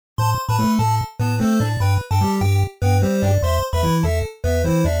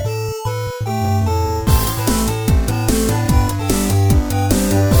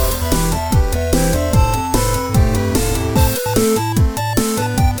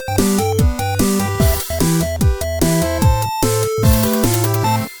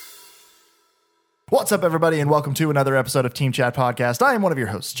What's up, everybody, and welcome to another episode of Team Chat Podcast. I am one of your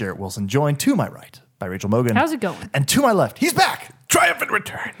hosts, Jarrett Wilson, joined to my right by Rachel Mogan. How's it going? And to my left, he's back! Triumphant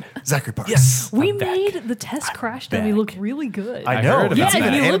return! Zachary Parks. Yes. We made the test crash and we look really good. I know. heard about Yeah,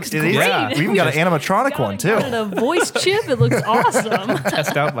 that. it looks great. Yeah, we even got an animatronic one, too. Got a voice chip. It looks awesome.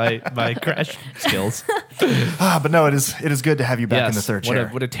 Test out my crash skills. But no, it is good to have you back in the third chair.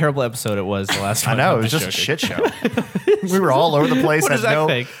 What a terrible episode it was the last I one. know, it was just a shit show. We were all over the place. What does that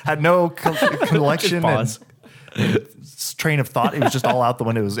think? Had no collection Pause. and train of thought. It was just all out the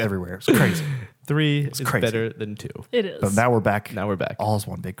window. It was everywhere. It was crazy. 3 is crazy. better than 2. It is. But now we're back. Now we're back. All as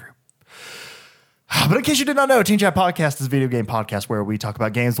one big group. But in case you did not know, Team Chat Podcast is a video game podcast where we talk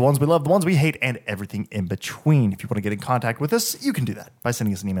about games, the ones we love, the ones we hate, and everything in between. If you want to get in contact with us, you can do that by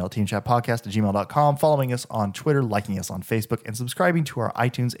sending us an email at teamchatpodcast@gmail.com, following us on Twitter, liking us on Facebook, and subscribing to our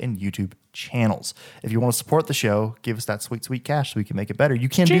iTunes and YouTube channels. If you want to support the show, give us that sweet, sweet cash so we can make it better. You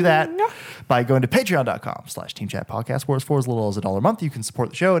can do that by going to patreon.com/teamchatpodcast, where for as little as $1 a month, you can support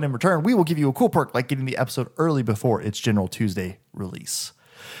the show, and in return, we will give you a cool perk like getting the episode early before its general Tuesday release.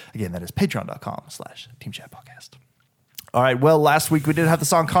 Again, that is patreon.com/teamchatpodcast. All right, well, last week we did have the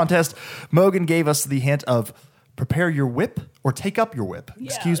song contest. Mogan gave us the hint of prepare your whip or take up your whip.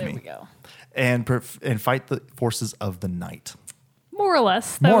 There we go. And fight the forces of the night. More or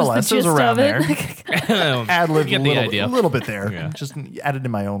less. That More or was less. the It was gist around of it. there. Ad-libbed You get the idea. a little bit there. Yeah. Just added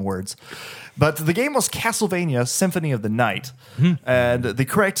in my own words. But the game was Castlevania Symphony of the Night. And the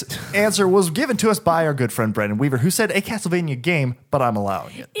correct answer was given to us by our good friend Brandon Weaver, who said a Castlevania game, but I'm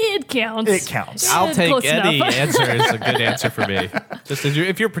allowing it. It counts. It counts. Yeah, I'll take close any enough. answer is a good answer for me. Just as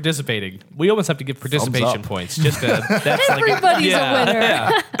if you're participating, we almost have to give participation up. points. Just that's Everybody's a winner.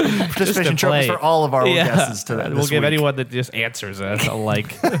 Yeah. Participation to play. trophies for all of our guests today. We'll this give week. anyone that just answers a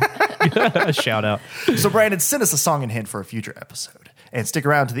a shout out. So, Brandon, send us a song and hint for a future episode. And stick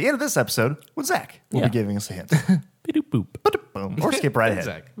around to the end of this episode when Zach will be giving us a hint. Boop. Boom. Or skip right ahead.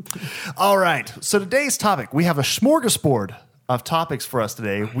 Zach. All right. So today's topic, we have a smorgasbord of topics for us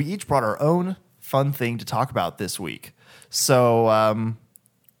today. We each brought our own fun thing to talk about this week. So,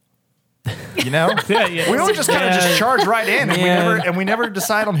 we always just kind of just charge right in, and we never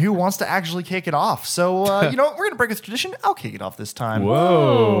decide on who wants to actually kick it off. So, we're going to break with tradition. I'll kick it off this time.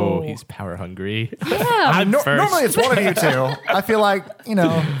 Whoa, he's power hungry. Yeah. First. Normally it's one of you two. I feel like,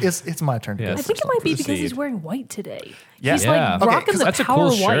 it's my turn to go. Yes. I think it might be because Proceed. he's wearing white today. Yeah. He's Yeah. like Okay, rocking 'cause the that's a power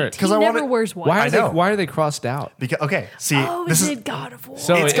cool white. shirt. He 'Cause I never wanted- wears white. Why are they crossed out? Because, okay, see, Oh, this is is it God of War?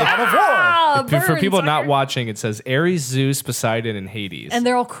 So it's God of War. Ah, for burn, people not sucker. watching, it says Ares, Zeus, Poseidon, and Hades, And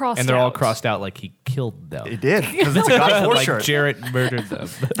they're all crossed and they're all out. crossed out like he killed them. It did. Because it's a God of War like shirt. Jarrett murdered them.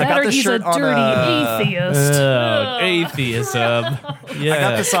 I got That or this he's shirt a on, dirty atheist. Oh, atheism. Yeah. I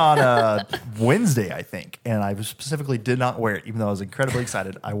got this on Wednesday, I think, and I specifically did not wear it, even though I was incredibly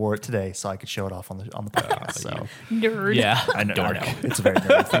excited. I wore it today so I could show it off on the podcast. So Nerd. Yeah. I know it's a very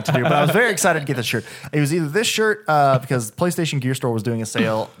nerdy thing to do, but I was very excited to get this shirt. It was either this shirt because PlayStation Gear Store was doing a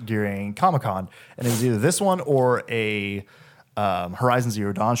sale during Comic-Con, and it was either this one or a Horizon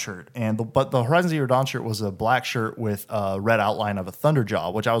Zero Dawn shirt. But the Horizon Zero Dawn shirt was a black shirt with a red outline of a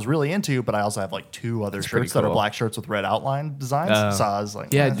Thunderjaw, which I was really into, but I also have like two other pretty shirts that are cool. black shirts with red outline designs. So I was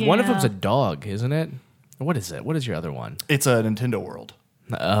like, Yeah, one of Yeah. them's a dog, isn't it? What is it? What is your other one? it's a Nintendo World.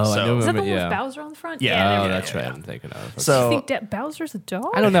 Oh, So- I know. Is that the one yeah. with Bowser on the front? Yeah. there Oh, we go. that's right. I'm thinking of. You So think that Bowser's a dog?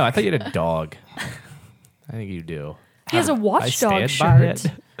 I don't know. I thought you had a dog. I think you do. He has a I watchdog stand by shirt.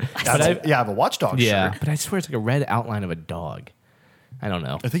 it. I have a Watchdog Yeah, shirt. but I swear it's like a red outline of a dog. I don't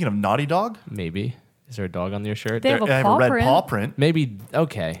know. I'm thinking of Naughty Dog. Maybe. Is there a dog on your shirt? They have I have a paw red print. paw print. Maybe.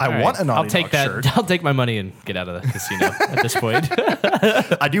 Okay. I all want a Naughty I'll take Dog that. shirt. I'll take my money and get out of the casino at this point.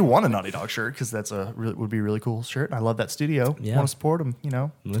 I do want a Naughty Dog shirt because that's would be a really cool shirt. And I love that studio. Yeah. Want to support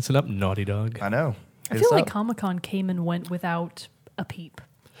them, Listen up, Naughty Dog. I know. I Hit feel us like up. Comic-Con came and went without a peep.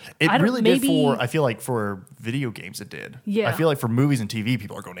 It I don't- really did maybe- I feel like for video games it did. Yeah. I feel like for movies and TV,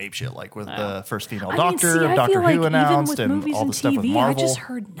 people are going apeshit, like with the first female I Doctor, mean, see, I Doctor feel like Who announced, even with and movies all and the stuff with TV, Marvel. I just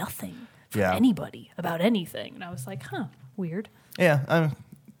heard nothing from Yeah. anybody about anything. And I was like, weird. Yeah,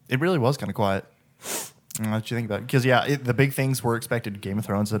 it really was kind of quiet. What you think about it? Because, the big things were expected. Game of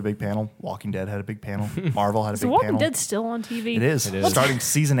Thrones had a big panel. Walking Dead had a big panel. Marvel had a Is The big Walking panel. Dead still on TV? It is. It is. Starting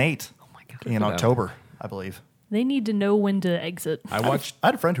season 8 in for them. October, I believe. They need to know when to exit. I watched. I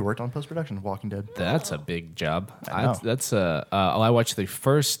had a friend who worked on post production of Walking Dead. That's a big job. I know. I watched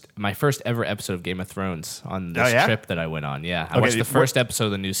my first ever episode of Game of Thrones on this Oh, yeah? trip that I went on. Yeah, I Okay, watched the what- first episode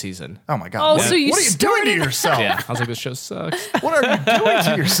of the new season. Oh my god! Oh, what, so you what are you doing to started- yourself? Yeah, I was like, this show sucks. What are you doing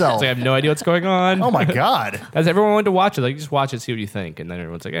to yourself? I have no idea what's going on. Oh my god! As everyone wanted to watch it, like just watch it, see what you think, and then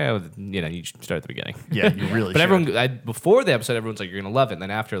everyone's like, you should start at the beginning. Yeah, you really. But should. everyone, before the episode, everyone's like, you're gonna love it, and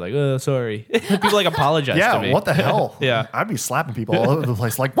then after, like, oh, sorry. People like apologize to me. Yeah, what the hell? Yeah. I'd be slapping people all over the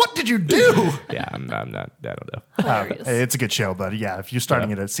place. Like, what did you do? Yeah, I'm not. I don't know. Hilarious. It's a good show, but yeah, if you're starting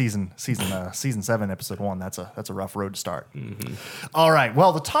it at season 7, episode 1, that's a rough road to start. All right.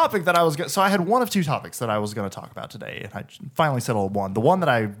 Well, the topic that I was so I had one of two topics that I was going to talk about today, and I finally settled one. The one that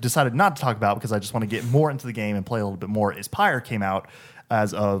I decided not to talk about because I just want to get more into the game and play a little bit more is Pyre came out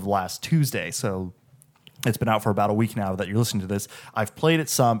as of last Tuesday. So it's been out for about a week now that you're listening to this. I've played it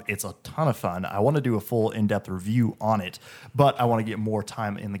some. It's a ton of fun. I want to do a full in-depth review on it, but I want to get more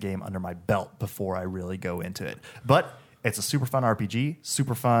time in the game under my belt before I really go into it. But it's a super fun RPG,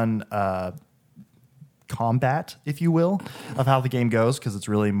 super fun combat, if you will, of how the game goes, because it's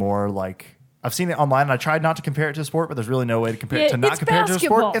really more like... I've seen it online, and I tried not to compare it to a sport, but there's really no way to compare it to not it's compare it to a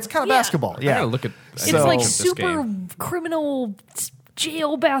sport. basketball. It's kind of Yeah. basketball. I Yeah. gotta look at. It's So- like this super game. criminal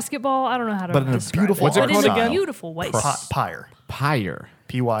jail basketball. I don't know how to But in a describe beautiful it. What's it But in called a again? beautiful way. Pyre. Pyre.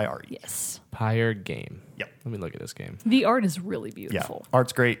 Pyre. Yes. Pyre game. Yep. Let me look at this game. The art is really Yeah, beautiful.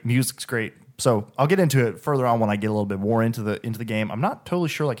 art's great, music's great. So I'll get into it further on when I get a little bit more into the game. I'm not totally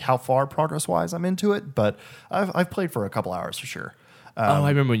sure like how far progress wise I'm into it, but I've played for a couple hours for sure. I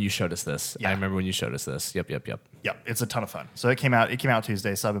remember when you showed us this. yeah. I remember when you showed us this. Yep. Yeah, it's a ton of fun. So it came out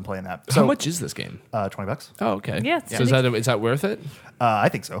Tuesday, so I've been playing that. So How much is this game? $20. Oh, okay. Yeah, it's So is that worth it? I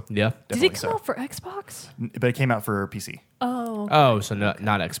think so. Yeah. Did Definitely it come so. out for Xbox? But it came out for PC. Oh, so not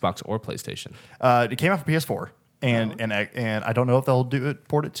Xbox or PlayStation. It came out for PS4. And I don't know if they'll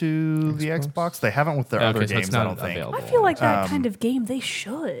port it to the Xbox. They haven't with their other Okay, so games. it's not I don't think available. I feel like that kind of game they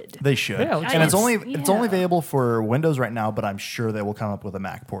should. they should. Yeah, it looks and it's nice. only Yeah. available for Windows right now, but I'm sure they will come up with a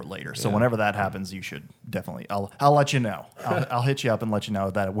Mac port later. So Yeah. whenever that happens, you should definitely. I'll let you know. I'll hit you up and let you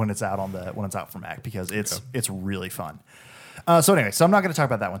know that when it's out for Mac because it's really fun. So anyway, so I'm not going to talk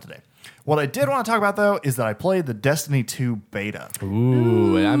about that one today. What I did want to talk about though is that I played the Destiny 2 beta.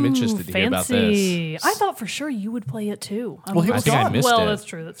 Ooh, I'm interested to hear about this. Fancy. I thought for sure you would play it too. Well, he was I think I gone. missed well, it. that's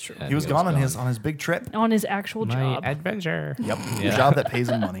true. That's true. He was gone on his big trip. On his actual My job. adventure. Yep, Yeah. job that pays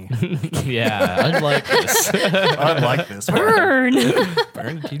him money. Yeah, unlike this. Unlike this, one. Burn.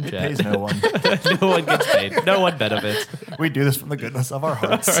 Burn Team Chat. pays no one. No one gets paid. No one benefits. We do this from the goodness of our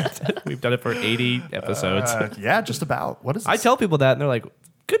hearts. We've done it for 80 episodes. Yeah, just about. What is this? I tell people that, and they're like,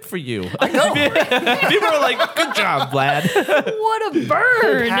 good for you. I know. People are like, good job, Vlad. What a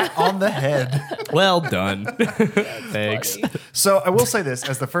burn. pat on the head. Well done. Thanks. So I will say this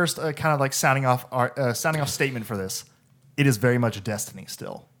as the first kind of like sounding off statement for this. It is very much Destiny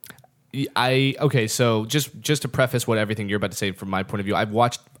still. Okay, so just to preface what everything you're about to say from my point of view, I've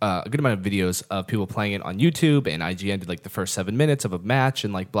watched a good amount of videos of people playing it on YouTube, and IGN did like the first 7 minutes of a match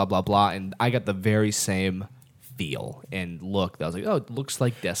and like blah blah blah, and I got the very same feel and look. That I was like, oh, it looks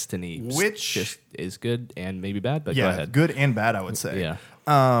like Destiny, Which- just is good and maybe bad, but go Yeah, ahead. good and bad, I would say. Yeah.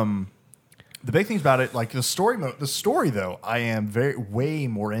 The big things about it, like the story though, I am way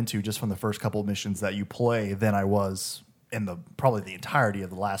more into just from the first couple of missions that you play than I was in probably the entirety of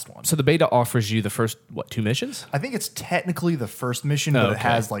the last one. So the beta offers you the first 2 missions? I think it's technically the first mission, but it Okay.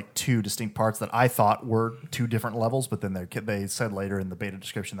 has like 2 distinct parts that I thought were 2 different levels. But then they said later in the beta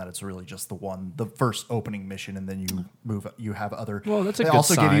description that it's really just the first opening mission, and then you have other. Well, that's a they good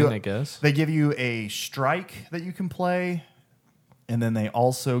also give sign, you, I guess. They give you a strike that you can play, and then they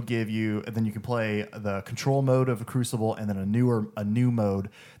also give you, and then you can play the control mode of a Crucible, and then a new mode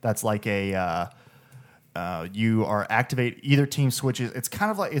that's like a. You are activate either team switches. It's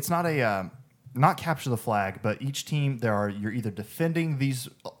kind of like it's not not capture the flag, but each team you're either defending these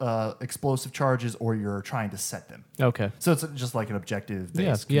explosive charges or you're trying to set them. Okay. So it's just like an objective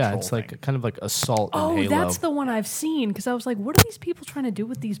based Yeah, control it's thing. like kind of like Assault in Oh, Halo. that's the one I've seen because I was like, what are these people trying to do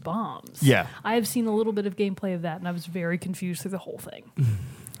with these bombs? Yeah. I have seen a little bit of gameplay of that, and I was very confused through the whole thing.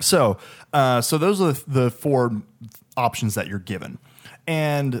 So those are the 4 options that you're given,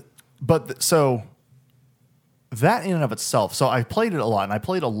 so that in and of itself. So I played it a lot, and I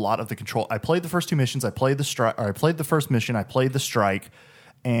played a lot of the control. I played the first 2 missions. I played the strike. I played the first mission. I played the strike,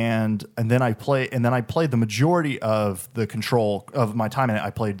 and then I played the majority of the control of my time in it. I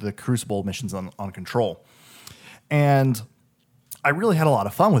played the Crucible missions on control, and I really had a lot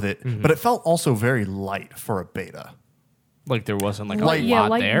of fun with it. But it felt also very light for a beta. Like there wasn't like a Like- lot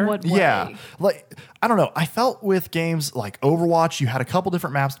like there. what way? Yeah, like I don't know. I felt with games like Overwatch, you had a couple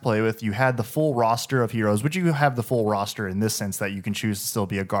different maps to play with. You had the full roster of heroes, but you have the full roster in this sense that you can choose to still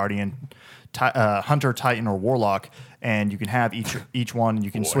be a guardian, hunter, titan, or warlock, and you can have each one. And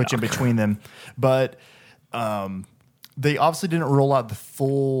you can switch in between them, but they obviously didn't roll out the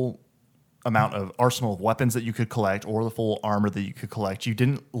full amount of arsenal of weapons that you could collect or the full armor that you could collect. You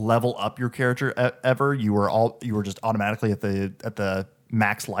didn't level up your character ever. You were just automatically at the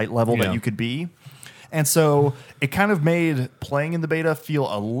max light level that Yeah. you could be. And so it kind of made playing in the beta feel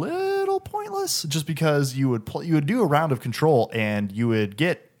a little pointless just because you would do a round of control and you would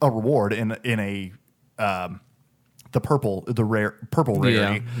get a reward in a the rare purple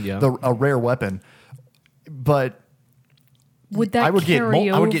rarity, yeah. a rare weapon. But Would that I would get carry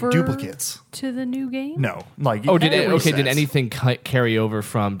I would get over duplicates. to the new game? No, like Oh, did it did anything carry over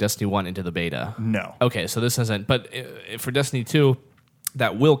from Destiny 1 into the beta? No. Okay, so this isn't. But for Destiny 2,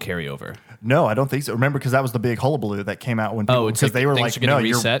 that will carry over. No, I don't think so. Remember, because that was the big hullabaloo that came out when people, it's because like they were things like, are "No,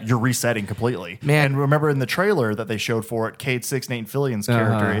 getting reset? you're resetting completely." Man. And remember in the trailer that they showed for it, Cade 6, Nate Fillion's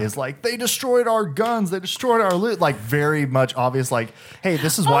character is like, "They destroyed our guns, they destroyed our loot." Like very much obvious, like, "Hey,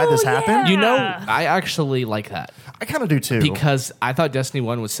 this is why this happened." You know, I actually like that. I kind of do too. Because I thought Destiny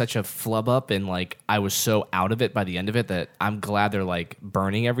 1 was such a flub up and like I was so out of it by the end of it that I'm glad they're like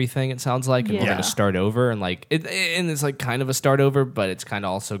burning everything, it sounds like, and we're Yeah. going to start over. And like and it's like kind of a start over, but it's kind of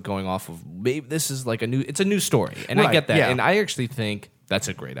also going off of maybe this is like it's a new story. And I Right, get that. yeah. And I actually think that's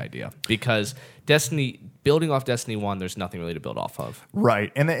a great idea because building off Destiny 1, there's nothing really to build off of.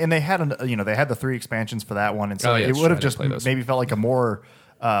 Right, and they had they had the 3 expansions for that one, and so Oh, yeah, it that's would have true. I just didn't play those. maybe felt like a more,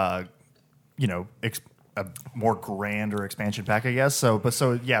 a more grander expansion pack, I guess.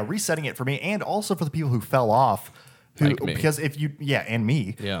 So yeah, resetting it for me, and also for the people who fell off, Like me. because and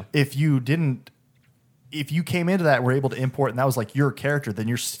me, Yeah. If you came into that, were able to import, and that was like your character, then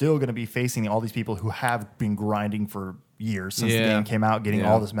you're still going to be facing all these people who have been grinding for years since the Yeah. game came out, getting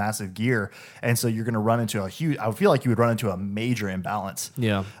Yeah. all this massive gear, and so you're going to run into I would feel like you would run into a major imbalance.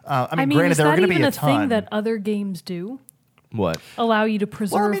 Yeah. I I mean, granted, is there were that going to even be a a ton. thing that other games do? What? Allow you to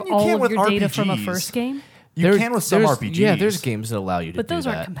preserve you all can of with your data from a RPGs. first game? You can with some there's- RPGs. Yeah, there's games that allow you to But do those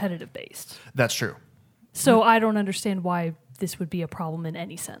that. aren't competitive based. That's true. So I don't understand why this would be a problem in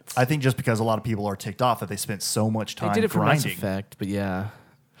any sense. I think just because a lot of people are ticked off that they spent so much time They did it for Mass grinding. Effect, but yeah.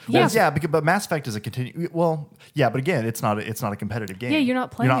 Yeah, but Mass Effect is a continue. Well, yeah, but again, it's not a competitive game. Yeah, you're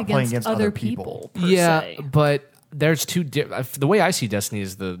not playing against other people. Per se. But there's the way I see Destiny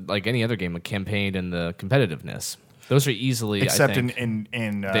is like any other game, a campaign and the competitiveness. Those are easily, Except I think,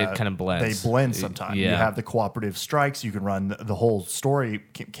 in they kind of blends. They blend sometimes. You Yeah. have the cooperative strikes. You can run the whole story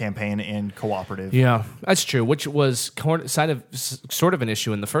campaign in cooperative. Yeah, that's true. Which was sort of an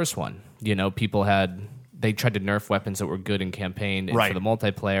issue in the first one. You know, they tried to nerf weapons that were good in campaign and Right. for the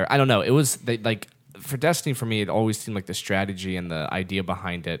multiplayer. I don't know. It was for Destiny, for me, it always seemed like the strategy and the idea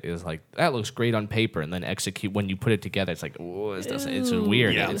behind it is like that looks great on paper, and then execute when you put it together. It's like, oh, it's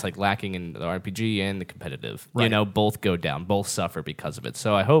weird. Yeah. It's like lacking in the RPG and the competitive. You Right. know, both go down, both suffer because of it.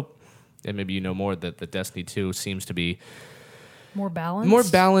 So I hope, and maybe you know more, that the Destiny 2 seems to be More balanced? more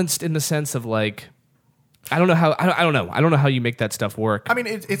balanced in the sense of like, I don't know how you make that stuff work. I mean,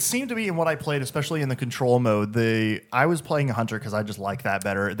 it seemed to be in what I played, especially in the control mode. I was playing a hunter because I just like that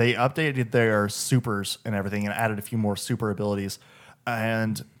better. They updated their supers and everything and added a few more super abilities,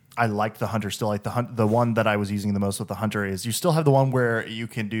 and I liked the hunter still. Like the one that I was using the most with the hunter is you still have the one where you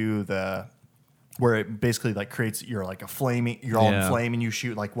can do where it basically like creates you're like you're all in Yeah. flame and you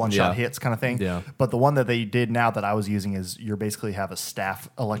shoot like one shot Yeah. hits kind of thing. Yeah. But the one that they did now that I was using is you basically have a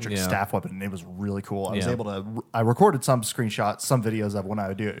electric Yeah. staff weapon, and it was really cool. I was Yeah. able to I recorded some screenshots, some videos of when I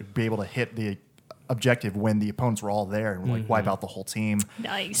would do it, be able to hit the objective when the opponents were all there and like wipe out the whole team.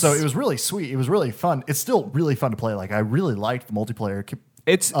 Nice. So it was really sweet. It was really fun. It's still really fun to play. Like I really liked the multiplayer.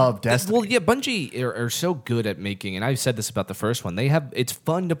 Of Destiny. Well, yeah, Bungie are so good at making, and I've said this about the first one. It's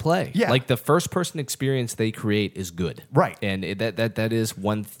fun to play. Yeah. Like the first person experience they create is good. Right. And that is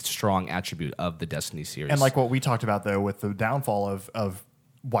one strong attribute of the Destiny series. And like what we talked about though with the downfall of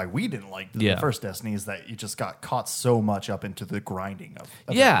why we didn't like the Yeah. first Destiny is that you just got caught so much up into the grinding of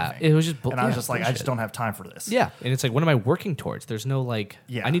Yeah, everything. it was just and I was yeah, just like, I bullshit. just don't have time for this. yeah, and it's like, what am I working towards? There's no like,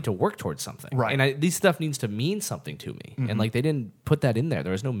 Yeah. I need to work towards something, Right. And these stuff needs to mean something to me, and like they didn't put that in there.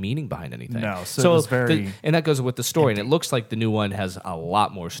 There was no meaning behind anything. No, so it was very and that goes with the story. And it looks like the new one has a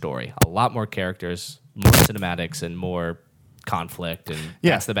lot more story, a lot more characters, more cinematics, and more conflict. And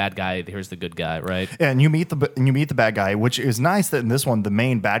Yeah. that's the bad guy. Here's the good guy, right? And you meet the bad guy, which is nice that in this one the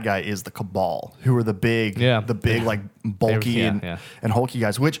main bad guy is the Cabal, who are the big like bulky Yeah, yeah. and hulky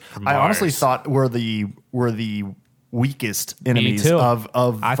guys, which I honestly Mars. thought were the weakest enemies too. of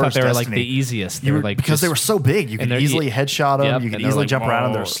I thought first they were like Destiny. the easiest. You They were, were like because they were just- so big, you could they're easily e- headshot them. Yep, You could and they're easily like, jump around,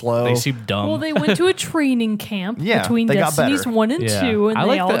 and "Oh." they're slow. They seem dumb. Well, they went to a training camp Yeah, between they got Destinies better. 1 and 2, and I they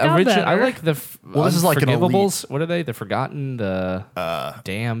like all the got original. better. I like the Well, this is like an elite. Unforgivables. What are they? The Forgotten, the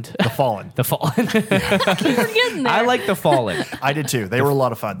Damned, The Fallen. the Fallen. Keep forgetting there. I like the Fallen. I did too. They were a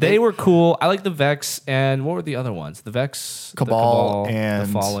lot of fun. They were cool. I like the Vex, and what were the other ones? The Vex, Cabal, the and-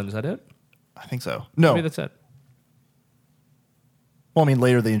 the Fallen. Is that it? I think so. No. Maybe that's it. Well, I mean,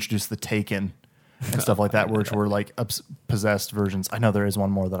 later they introduced the Taken and stuff like that, which were like possessed versions. I know there is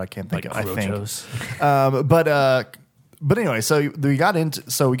one more that I can't think of. I think. But anyway, so we got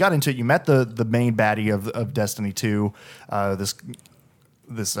into it. You met the main baddie of Destiny 2,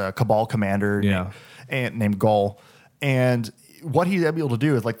 this Cabal commander, Yeah. named Gull, and what he's able to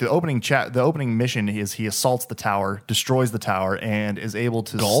do is like the opening mission is he assaults the tower, destroys the tower, and is able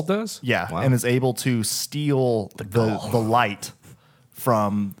to Gull does? yeah, Wow. and is able to steal the light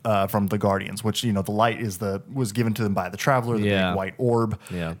from the Guardians, which the light was given to them by the Traveler, the Yeah. big white orb,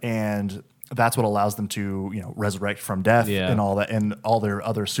 Yeah. and that's what allows them to resurrect from death Yeah. and all that, and all their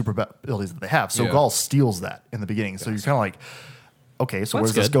other super abilities that they have. So Yeah. Gaul steals that in the beginning. So you're kind of like, okay, so where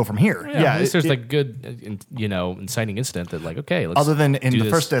does That's this good. go from here? Yeah, at least there's like good, inciting incident that like, okay, let's other than in do the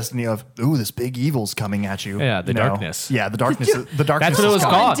this. first Destiny of this big evil's coming at you. Yeah, the darkness. Yeah, the darkness. The darkness. That's what it is was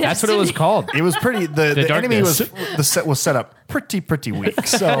coming. called. That's what it was called. It was pretty. The enemy was darkness. the set was set up pretty weak.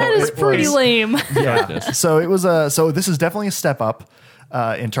 So That is it pretty was- lame. Yeah. So it was so this is definitely a step up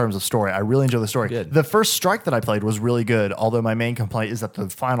in terms of story. I really enjoy the story. Good. The first strike that I played was really good, although my main complaint is that the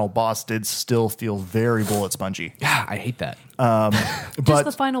final boss did still feel very bullet spongy. I hate that. Just But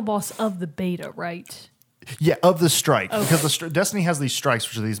the final boss of the beta, right? yeah, of the strike, because Destiny has these strikes,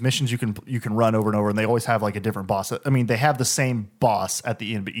 which are these missions you can run over and over, and they always have like a different boss. I mean, they have the same boss at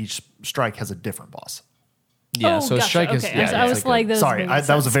the end, but each strike has a different boss. Yeah, Oh, so gotcha. strike is. Okay. Yeah, I was it's like, Sorry, that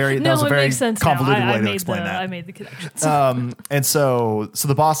was a very no, that was a it very makes sense now. convoluted I way to made explain that. I made the connections. And so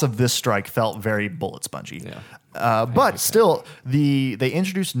the boss of this strike felt very bullet spongy. Yeah. But still, they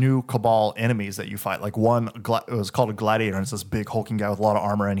introduced new Cabal enemies that you fight. Like one, it was called a Gladiator, and it's this big hulking guy with a lot of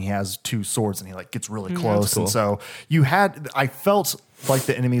armor, and he has two swords, and he like gets really close. cool. And so I felt like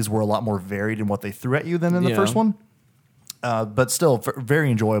the enemies were a lot more varied in what they threw at you than in the Yeah. first one. But still very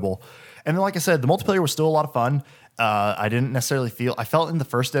enjoyable. And then, like I said, the multiplayer was still a lot of fun. I didn't necessarily I felt in the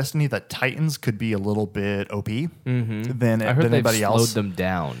first Destiny that Titans could be a little bit OP than I heard they've anybody slowed else. them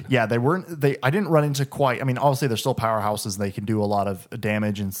down. Yeah, they weren't. I didn't run into quite. I mean, obviously they're still powerhouses. They can do a lot of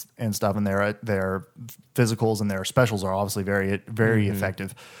damage and stuff, and their physicals and their specials are obviously very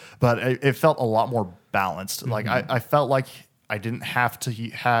effective. But it felt a lot more balanced. Like I felt like I didn't have to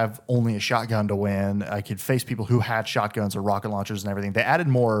have only a shotgun to win. I could face people who had shotguns or rocket launchers and everything. They added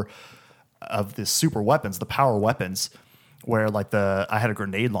more of the super weapons, the power weapons, where like I had a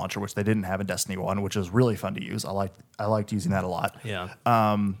grenade launcher, which they didn't have in Destiny 1, which was really fun to use. I liked using that a lot. Yeah.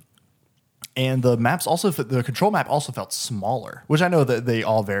 And the maps the control map also felt smaller, which I know that they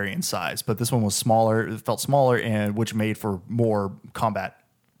all vary in size, but this one was smaller. It felt smaller, and which made for more combat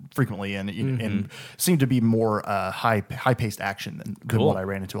frequently and seemed to be more high paced action than Cool. what I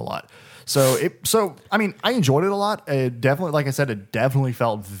ran into a lot. So I mean, I enjoyed it a lot. It definitely, like I said, it definitely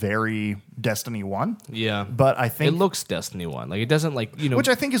felt very Destiny 1. Yeah. But I think It looks Destiny 1. Like, it doesn't, like, which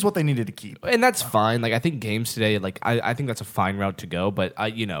I think is what they needed to keep. and that's fine. Like, I think games today, like, I think that's a fine route to go. But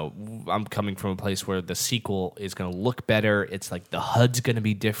I'm coming from a place where the sequel is going to look better. It's like the HUD's going to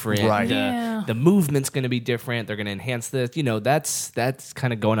be different. Right. Yeah. The movement's going to be different. They're going to enhance this. That's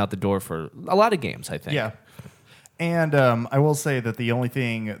kind of going out the door for a lot of games, I think. Yeah. And I will say that the one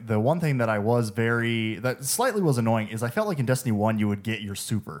thing that slightly was annoying is I felt like in Destiny 1 you would get your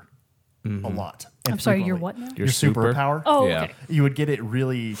super a lot. and I'm sorry, your frequently. what now? Your super power. Oh, Yeah. okay. You would get it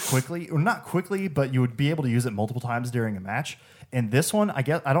really quickly, or not quickly, but you would be able to use it multiple times during a match. And this one, I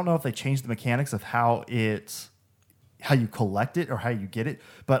don't know if they changed the mechanics of how you collect it or how you get it,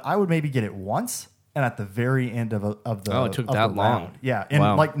 but I would maybe get it once. And at the very end of the it took of that the long. round. Yeah, and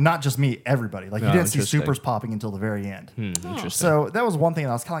Wow. like not just me, everybody. Like you Oh, didn't see interesting. supers popping until the very end. Interesting. So that was one thing that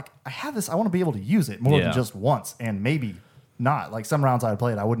I was kind of like, I have this. I want to be able to use it more Yeah. than just once, and maybe not. Like some rounds I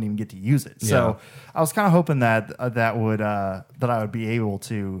played, I wouldn't even get to use it. So I was kind of hoping that that I would be able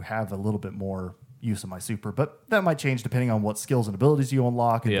to have a little bit more use of my super, but that might change depending on what skills and abilities you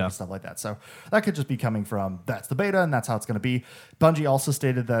unlock and Yeah. stuff like that. So that could just be coming from that's the beta and that's how it's going to be. Bungie also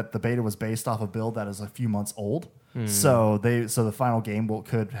stated that the beta was based off a build that is a few months old. So the final game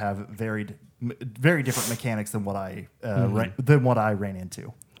could have very different mechanics than what I ran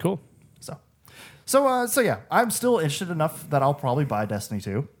into. Cool. So yeah, I'm still interested enough that I'll probably buy Destiny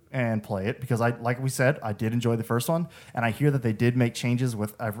 2 and play it because like we said, I did enjoy the first one, and I hear that they did make changes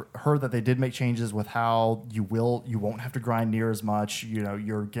with. I've heard that they did make changes with how you won't have to grind near as much. You know,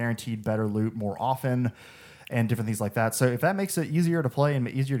 you're guaranteed better loot more often, and different things like that. So if that makes it easier to play and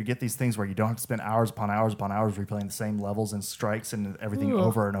easier to get these things where you don't have to spend hours upon hours upon hours replaying the same levels and strikes and everything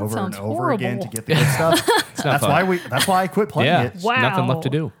over and over and over again to get the good stuff, that's why I quit playing it. Wow. Nothing left to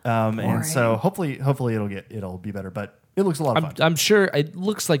do. And so hopefully it'll be better, but it looks a lot of fun. I'm sure it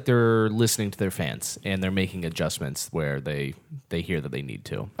looks like they're listening to their fans and they're making adjustments where they hear that they need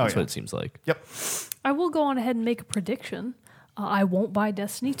to. That's what it seems like. Yep. I will go on ahead and make a prediction. I won't buy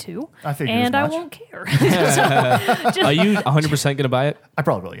Destiny 2, and I won't care. Are you 100% going to buy it? I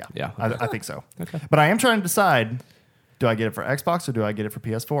probably will, yeah. Yeah. I think so. Okay. But I am trying to decide, do I get it for Xbox or do I get it for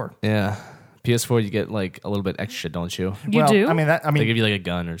PS4? Yeah. PS4, you get like a little bit extra, don't you? You do? They give you like a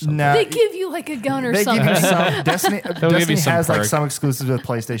gun or something. No, They give you like a gun or they something. give you some Destiny give you some has like perk. some exclusives with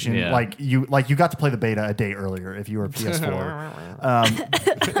PlayStation. Yeah. Like you got to play the beta a day earlier if you were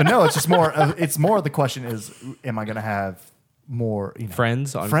PS4. But no, it's just more. It's more. The question is, am I going to have more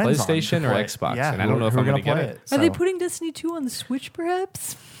Friends on friends PlayStation to or play? Xbox? Yeah, and I don't know if I'm going to get play it. So. Are they putting Destiny 2 on the Switch,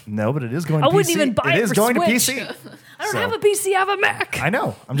 perhaps? No, but it is going. I to wouldn't PC. even buy it is for going Switch. to PC. I don't have a PC, I have a Mac. I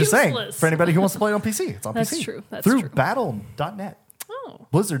know. I'm just saying. Useless. For anybody who wants to play it on PC, it's on That's PC. true. That's through true. Battle.net. Oh.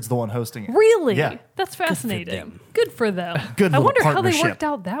 Blizzard's the one hosting it. Really? Yeah. That's fascinating. them. Good for them. Good I little wonder how they partnership. worked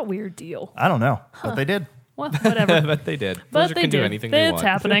out that weird deal. I don't know, but they did. Well, whatever. But they did. But Blizzard they can did. do anything they It's want.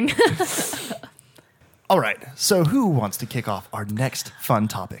 happening. All right. So who wants to kick off our next fun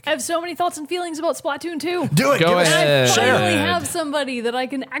topic? I have so many thoughts and feelings about Splatoon 2. Do it. Go Give us- ahead. I finally Share. have somebody that I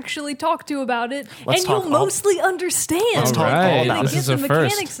can actually talk to about it, Let's and you'll talk all- mostly understand. Let's talk all right. about This it. is the a first.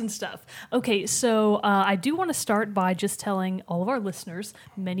 mechanics and stuff. Okay, so I do want to start by just telling all of our listeners,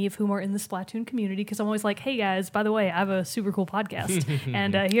 many of whom are in the Splatoon community, because I'm always like, "Hey guys, by the way, I have a super cool podcast,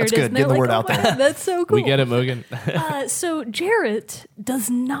 and here That's it is." good. And they're Get the like, word "Oh out my there." God, that's so cool." We get it, Mogan. So Jarrett does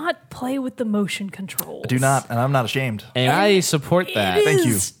not play with the motion controls. Do not, and I'm not ashamed. And I support that. It Thank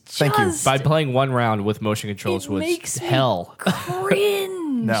you. is Thank you. just- By playing one round with motion controls It was makes me hell.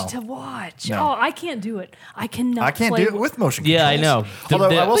 cringe No. to watch. No. Oh, I can't do it. I cannot. I can't play do it with motion controls. Yeah, I know. Although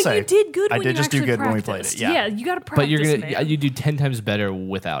I will But say, you did good. I when did you just do actually good when we played practiced. it. Yeah, you got to practice. But you're man. gonna you do 10 times better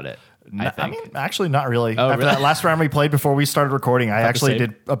without it. I I think. mean, actually, not really. Oh, After really? that last round we played before we started recording, I actually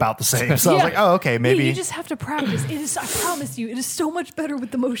same? did about the same. So I was like, oh, okay, Yeah, maybe. you just have to practice. It is. I promise you, it is so much better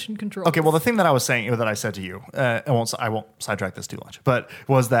with the motion control. Okay, well, the thing that I was saying, that I said to you, I won't sidetrack this too much, but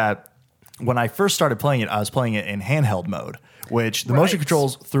was that when I first started playing it, I was playing it in handheld mode, which the motion Right.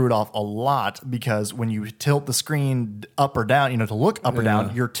 controls threw it off a lot because when you tilt the screen up or down, to look up or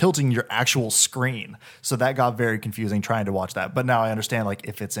down, you're tilting your actual screen. So that got very confusing trying to watch that. But now I understand, like,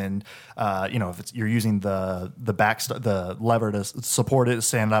 if it's in, if you're using the the lever to support it,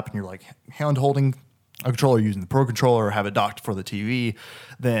 stand up, and you're like hand holding a controller using the Pro Controller or have it docked for the TV,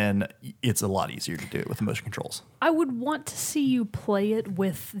 then it's a lot easier to do it with the motion controls. I would want to see you play it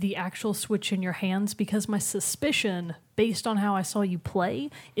with the actual Switch in your hands because my suspicion, based on how I saw you play,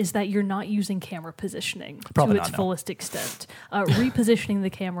 is that you're not using camera positioning Probably to its not, no. fullest extent. Repositioning the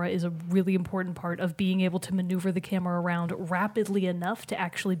camera is a really important part of being able to maneuver the camera around rapidly enough to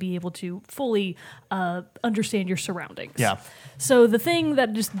actually be able to fully understand your surroundings. Yeah. So the thing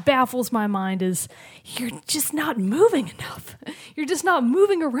that just baffles my mind is you're just not moving enough. You're just not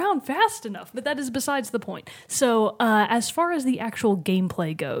moving around fast enough. But that is besides the point. So as far as the actual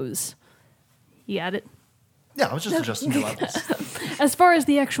gameplay goes, you got it? Yeah, I was just adjusting your levels. As far as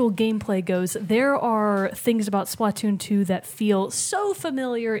the actual gameplay goes, there are things about Splatoon 2 that feel so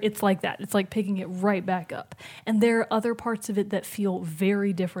familiar, it's like that. It's like picking it right back up. And there are other parts of it that feel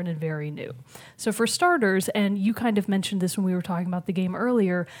very different and very new. So for starters, and you kind of mentioned this when we were talking about the game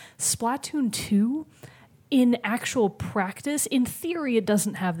earlier, Splatoon 2, in actual practice, in theory it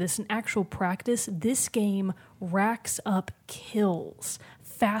doesn't have this. In actual practice, this game racks up kills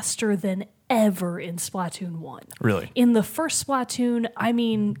faster than ever in Splatoon 1. Really? In the first Splatoon, I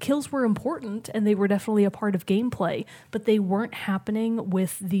mean, kills were important and they were definitely a part of gameplay, but they weren't happening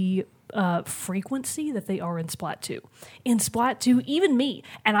with the frequency that they are in Splat 2. In Splat 2, even me,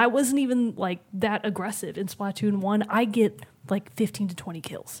 and I wasn't even like that aggressive in Splatoon 1, I get like 15 to 20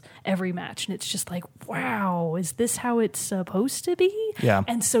 kills every match. And it's just like, wow, is this how it's supposed to be? Yeah.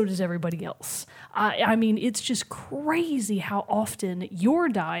 And so does everybody else. I mean, it's just crazy how often you're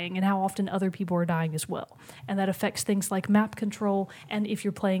dying and how often other people are dying as well. And that affects things like map control and if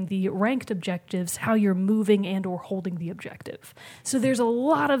you're playing the ranked objectives, how you're moving and or holding the objective. So there's a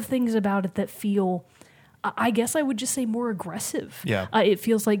lot of things about it that feel I guess I would just say more aggressive. Yeah. It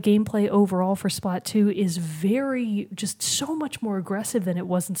feels like gameplay overall for Splatoon is just so much more aggressive than it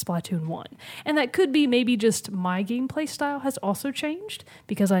was in Splatoon 1. And that could be maybe just my gameplay style has also changed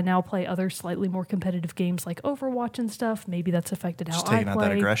because I now play other slightly more competitive games like Overwatch and stuff. Maybe that's affected how Just I taking out that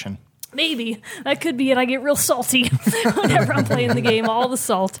play. aggression. Maybe that could be it. I get real salty whenever I'm playing the game, all the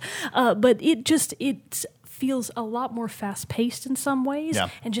salt. But it feels a lot more fast-paced in some ways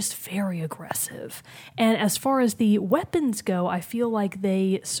and just very aggressive. And as far as the weapons go, I feel like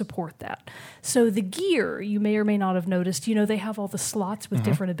they support that. So the gear, you may or may not have noticed, they have all the slots with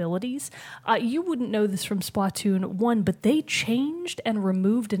different abilities. You wouldn't know this from Splatoon 1, but they changed and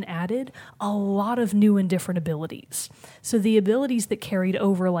removed and added a lot of new and different abilities. So the abilities that carried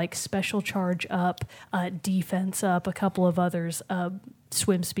over, like Special Charge Up, Defense Up, a couple of others,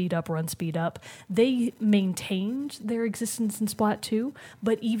 Swim Speed Up, Run Speed Up, they maintained their existence in Splat 2,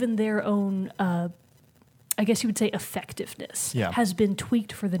 but even their own, I guess you would say, effectiveness has been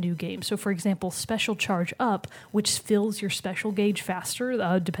tweaked for the new game. So, for example, Special Charge Up, which fills your special gauge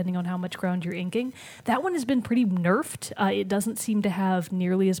faster, depending on how much ground you're inking, that one has been pretty nerfed. It doesn't seem to have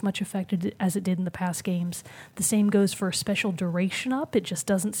nearly as much effect as it did in the past games. The same goes for Special Duration Up. It just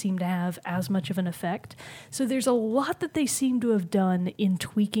doesn't seem to have as much of an effect. So there's a lot that they seem to have done in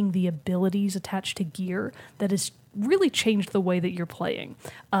tweaking the abilities attached to gear that has really changed the way that you're playing.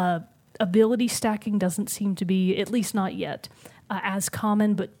 Ability stacking doesn't seem to be, at least not yet, as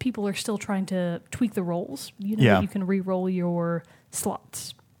common, but people are still trying to tweak the rolls. That you can re-roll your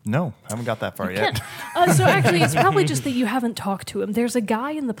slots. No, I haven't got that far yet. So actually, it's probably just that you haven't talked to him. There's a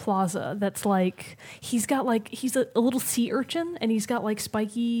guy in the plaza that's like, he's a little sea urchin, and he's got like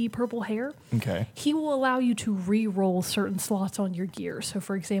spiky purple hair. Okay. He will allow you to re-roll certain slots on your gear. So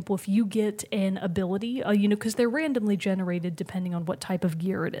for example, if you get an ability, because they're randomly generated depending on what type of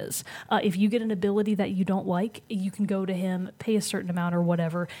gear it is. If you get an ability that you don't like, you can go to him, pay a certain amount or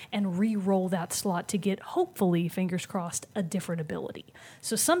whatever, and re-roll that slot to get, hopefully, fingers crossed, a different ability.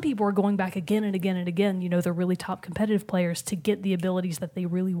 So some people are going back again and again and again, the really top competitive players, to get the abilities that they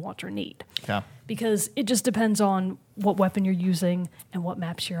really want or need. Yeah. Because it just depends on what weapon you're using and what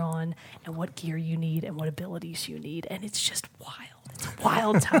maps you're on and what gear you need and what abilities you need. And it's just wild. It's a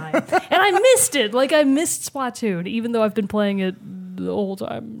wild time. And I missed it. Like, I missed Splatoon, even though I've been playing it the whole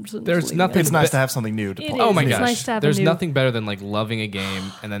time. There's nothing. It's nice to have something new to play. Oh my It's gosh! nice to have There's a new- nothing better than like loving a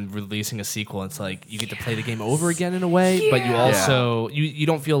game and then releasing a sequel. It's like you get to play the game over again in a way, but you also you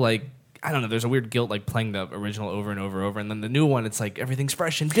don't feel like, I don't know, there's a weird guilt like playing the original over and over, and then the new one, it's like everything's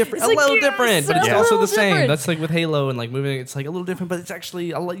fresh and different, It's a like, little yes, different, but it's a also little the same. different. That's like with Halo and like moving, it's like a little different, but it's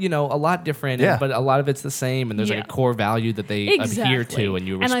actually a lot different. Yeah. But a lot of it's the same, and there's like a core value that they adhere to, and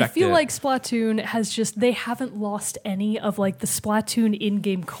you respect And I feel it. like Splatoon they haven't lost any of like the Splatoon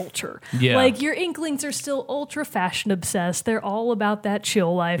in-game culture. Yeah. Like, your Inklings are still ultra fashion obsessed. They're all about that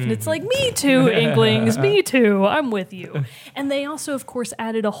chill life. And it's like, me too, Inklings, me too. I'm with you. And they also, of course,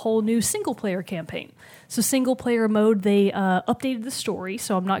 added a whole new single-player campaign. So single-player mode, they updated the story.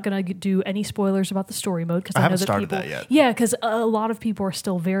 So I'm not going to do any spoilers about the story mode, because I haven't know that started people, that yet. Yeah, because a lot of people are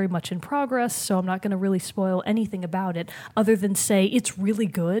still very much in progress, so I'm not going to really spoil anything about it other than say it's really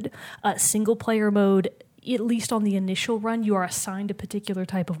good. Single-player mode, at least on the initial run, you are assigned a particular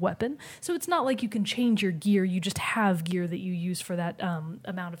type of weapon. So it's not like you can change your gear. You just have gear that you use for that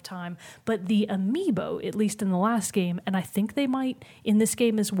amount of time. But the amiibo, at least in the last game, and I think they might in this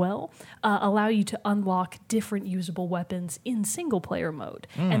game as well, allow you to unlock different usable weapons in single-player mode,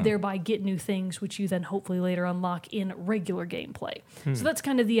 and thereby get new things, which you then hopefully later unlock in regular gameplay. So that's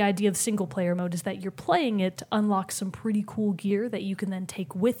kind of the idea of single-player mode, is that you're playing it to unlock some pretty cool gear that you can then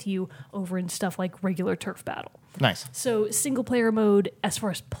take with you over in stuff like regular turf battle. Nice. So single player mode, as far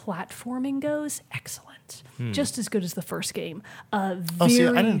as platforming goes, excellent. Just as good as the first game. I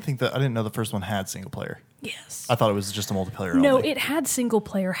didn't know the first one had single player. Yes. I thought it was just a multiplayer No, only. it had single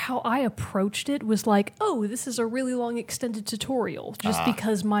player. How I approached it was like, oh, this is a really long extended tutorial. Just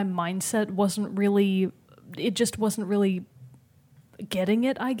because my mindset wasn't really getting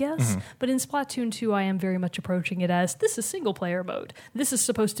it, I guess. But in Splatoon 2, I am very much approaching it as, this is single player mode. This is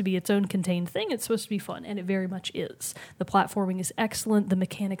supposed to be its own contained thing. It's supposed to be fun, and it very much is. The platforming is excellent. The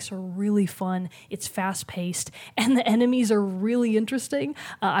mechanics are really fun. It's fast paced, and the enemies are really interesting.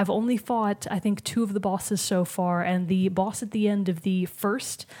 I've only fought, I think, 2 of the bosses so far, and the boss at the end of the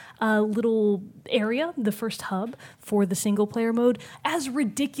first little area, the first hub for the single player mode, as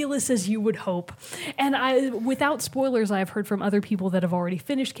ridiculous as you would hope. And without spoilers, I've heard from other people that have already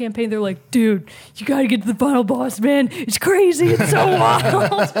finished campaign. They're like, dude, you got to get to the final boss, man. It's crazy. It's so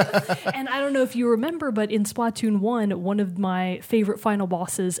wild. And I don't know if you remember, but in Splatoon 1, one of my favorite final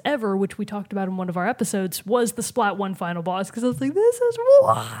bosses ever, which we talked about in one of our episodes, was the Splat 1 final boss, because I was like, this is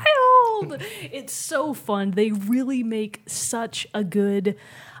wild. It's so fun. They really make such a good...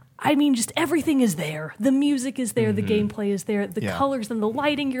 I mean, just everything is there. The music is there. The gameplay is there. The colors and the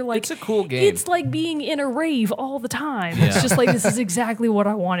lighting, you're like... It's a cool game. It's like being in a rave all the time. It's just like, this is exactly what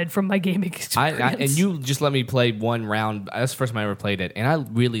I wanted from my gaming experience. And you just let me play one round. That's the first time I ever played it. And I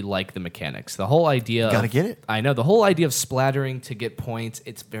really like the mechanics. The whole idea... You gotta get it. I know. The whole idea of splattering to get points,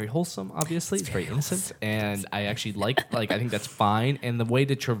 it's very wholesome, obviously. It's very innocent. And I actually like, I think that's fine. And the way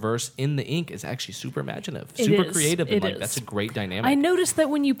to traverse in the ink is actually super imaginative. Super creative. And that's a great dynamic. I noticed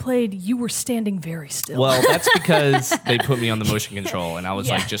that when you played, you were standing very still. Well, that's because they put me on the motion control, and I was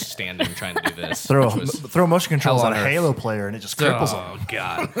like just standing trying to do this. Throw motion controls hell on on a earth. Halo player, and it just cripples them. Oh,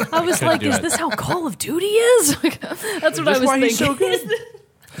 God. I was like, is this how Call of Duty is? That's what I was thinking. He's so good.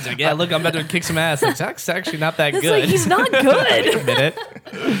 He's like, yeah, look, I'm about to kick some ass. Like, Zach's actually not that It's good. like, he's not good. Admit it.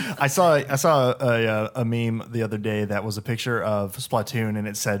 I saw a meme the other day that was a picture of Splatoon, and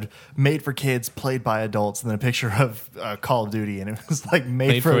it said "made for kids, played by adults," and then a picture of Call of Duty, and it was like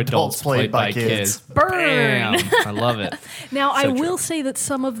 "made for adults, played by kids." Burn. Bam. I love it. Now, I So will true. say that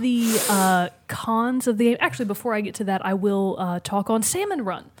some of the cons of the game, actually, before I get to that, I will talk on Salmon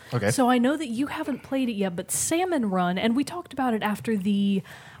Run. Okay. So I know that you haven't played it yet, but Salmon Run, and we talked about it after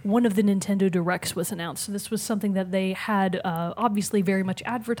one of the Nintendo Directs was announced. So this was something that they had obviously very much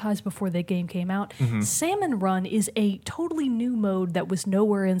advertised before the game came out. Salmon Run is a totally new mode that was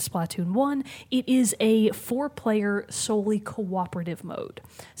nowhere in Splatoon 1. It is a 4-player solely cooperative mode.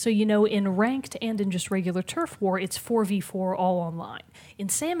 So, in ranked and in just regular Turf War, it's 4v4 all online. In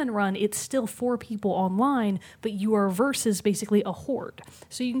Salmon Run, it's still 4 people online, but you are versus basically a horde.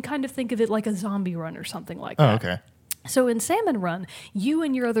 So you can kind of think of it like a zombie run or something like Oh, that. okay. So in Salmon Run, you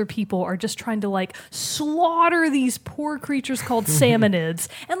and your other people are just trying to slaughter these poor creatures called salmonids.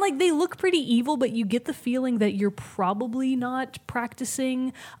 And they look pretty evil, but you get the feeling that you're probably not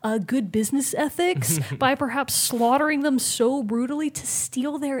practicing good business ethics by perhaps slaughtering them so brutally to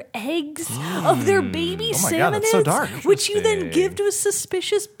steal their eggs of their baby Oh my salmonids. God, that's so dark. Which you then give to a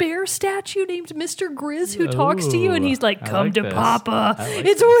suspicious bear statue named Mr. Grizz who talks to you and he's like, I come like to this. Papa. I like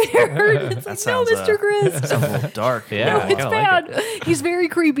It's weird. It's That like, no, sounds, Mr. Grizz. Sounds a little dark. Yeah, No, I it's kinda bad. like He's very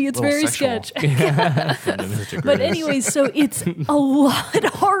creepy. It's Little very sexual. sketch. But anyways, so it's a lot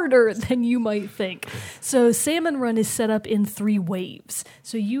harder than you might think. So Salmon Run is set up in 3 waves.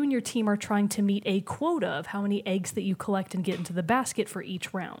 So you and your team are trying to meet a quota of how many eggs that you collect and get into the basket for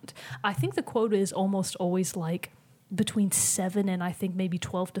each round. I think the quota is almost always between 7 and I think maybe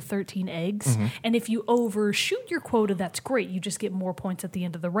 12 to 13 eggs. And if you overshoot your quota, that's great. You just get more points at the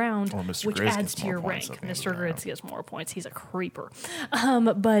end of the round, Or Mr. which Grizz adds gets to more your points rank. at the end of Mr. the round. Grizz gets more points. He's a creeper.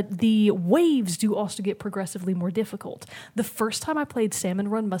 But the waves do also get progressively more difficult. The first time I played Salmon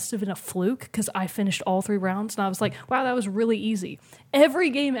Run must have been a fluke because I finished all 3 rounds and I was like, wow, that was really easy. Every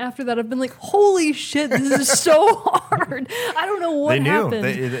game after that, I've been like, holy shit, this is so hard. I don't know what They knew. happened.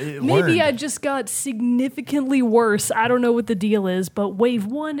 They Maybe learned. I just got significantly worse. I don't know what the deal is, but wave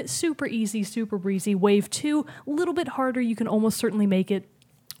 1, super easy, super breezy. Wave 2, a little bit harder. You can almost certainly make it.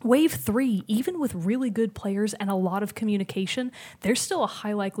 Wave 3, even with really good players and a lot of communication, there's still a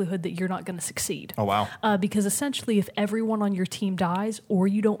high likelihood that you're not going to succeed. Oh, wow. Because essentially, if everyone on your team dies or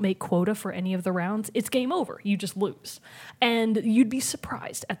you don't make quota for any of the rounds, it's game over. You just lose. And you'd be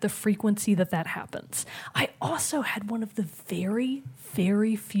surprised at the frequency that happens. I also had one of the very,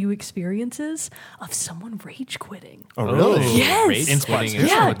 very few experiences of someone rage quitting. Oh, really? Yes. Rage In quitting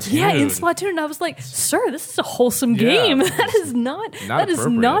Splatoon? Yeah, in Splatoon. Splatoon. And I was like, sir, this is a wholesome Yeah. game. That is not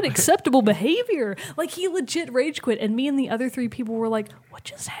appropriate. acceptable behavior. He legit rage quit. And me and the other 3 people were like, what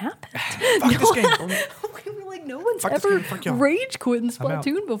just happened? Fuck this game. We were like, no one's Fuck this ever game, fuck y'all. rage quit in out.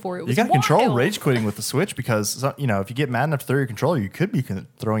 Splatoon before. It was You got to control wild. rage quitting with the Switch because if you get mad enough to throw your controller, you could be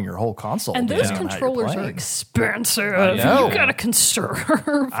throwing your whole console. And those depending on how you're controllers are playing. expensive. know. You gotta conserve.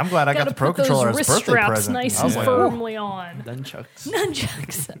 I'm glad I got Gotta the Pro put those controller as a wrist birthday straps present. nice I was and like, oh. firmly on. Nunchucks.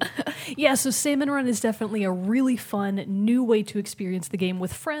 Nunchucks. Yeah, so Salmon Run is definitely a really fun new way to experience the game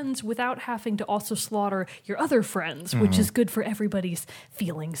with friends without having to also slaughter your other friends, which is good for everybody's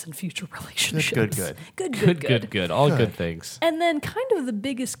feelings and future relationships. Good. Good. All good things. And then kind of the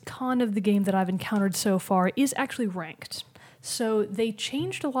biggest con of the game that I've encountered so far is actually ranked. So they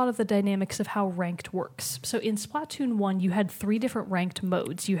changed a lot of the dynamics of how ranked works. So in Splatoon 1, you had 3 different ranked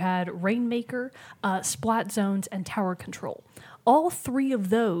modes. You had Rainmaker, Splat Zones, and Tower Control. All 3 of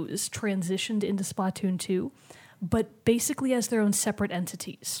those transitioned into Splatoon 2, but basically as their own separate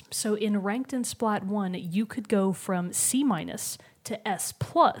entities. So in Ranked and Splat 1, you could go from C- to S+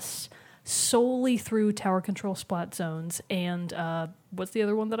 solely through Tower Control Splat Zones and what's the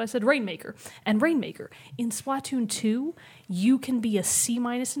other one that I said? Rainmaker. And Rainmaker. In Splatoon 2, you can be a C-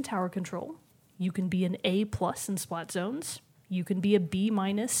 in Tower Control. You can be an A+ in Splat Zones. You can be a B-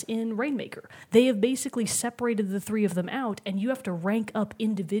 in Rainmaker. They have basically separated the three of them out, and you have to rank up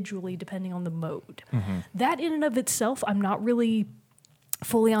individually depending on the mode. That in and of itself, I'm not really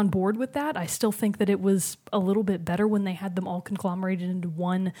fully on board with that. I still think that it was a little bit better when they had them all conglomerated into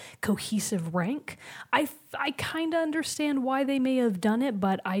one cohesive rank. I kind of understand why they may have done it,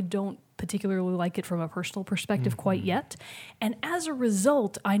 but I don't particularly like it from a personal perspective quite yet. And as a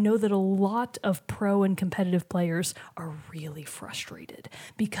result, I know that a lot of pro and competitive players are really frustrated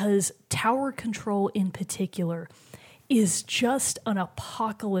because tower control in particular is just an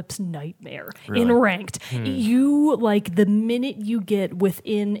apocalypse nightmare in Ranked. You, like, the minute you get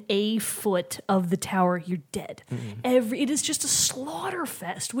within a foot of the tower, you're dead. It is just a slaughter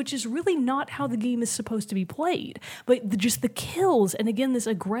fest, which is really not how the game is supposed to be played. But just the kills, and again, this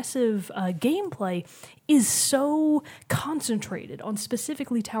aggressive gameplay is so concentrated on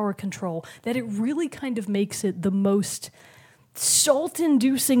specifically tower control that it really kind of makes it the most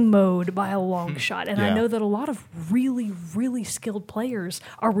salt-inducing mode by a long shot. And I know that a lot of really, really skilled players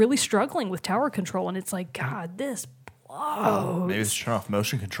are really struggling with tower control, and it's like, God, this blows. Maybe it's turn off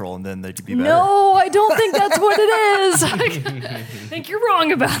motion control and then they could be better. No, I don't think that's what it is. I think you're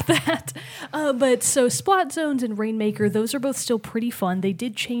wrong about that. But so Splat Zones and Rainmaker, those are both still pretty fun. They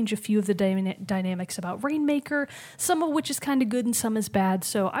did change a few of the dynamics about Rainmaker, some of which is kind of good and some is bad.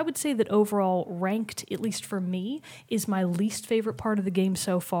 So I would say that overall, Ranked, at least for me, is my least favorite part of the game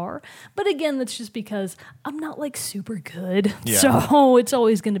so far. But again, that's just because I'm not like super good. Yeah. So it's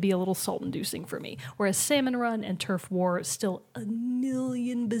always going to be a little salt-inducing for me. Whereas Salmon Run and Turf War is still a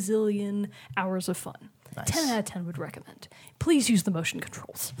million bazillion hours of fun. Nice. 10 out of 10 would recommend. Please use the motion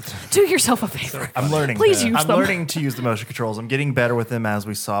controls. Do yourself a favor. I'm learning. Please use I'm them. learning to use the motion controls. I'm getting better with them as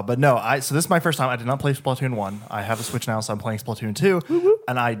we saw. But no, so this is my first time. I did not play Splatoon 1. I have a Switch now, so I'm playing Splatoon 2,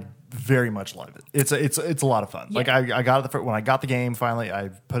 and I very much love it. It's a lot of fun. Yeah. Like I got it when I got the game finally. I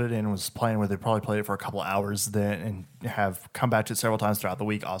put it in and was playing with it. Probably played it for a couple hours then, and have come back to it several times throughout the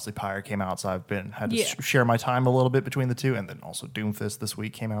week. Obviously, Pyre came out, so I've had to share my time a little bit between the two, and then also Doomfist this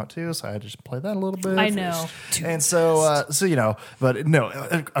week came out too, so I had to just play that a little bit. I know. And so you know, but no,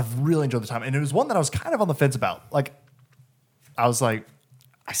 I've really enjoyed the time, and it was one that I was kind of on the fence about. Like, I was like,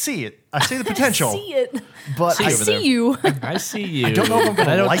 I see it. I see the potential. I see it. But See I you over there. see you. I see you. I don't know if I'm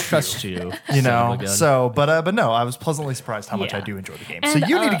gonna I don't like trust you. you know, Son of a gun. so but no, I was pleasantly surprised how much Yeah. I do enjoy the game. And, so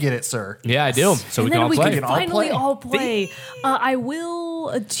you need to get it, sir. Yeah, I do. So we And can then all we play. can all finally play. all play. I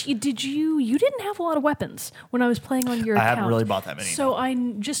will. Did you didn't have a lot of weapons when I was playing on your I account. haven't really bought that many, So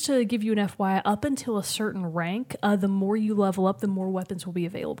just to give you an FYI, up until a certain rank, the more you level up, the more weapons will be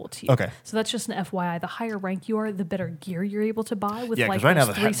available to you. Okay. So that's just an FYI. The higher rank you are, the better gear you're able to buy with Yeah, like because right now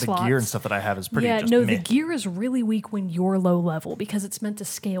those the 3 slots. gear and stuff that I have is pretty. Yeah, just no, meh. the gear is really weak when you're low level because it's meant to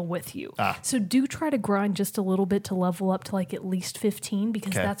scale with you. So do try to grind just a little bit to level up to like at least 15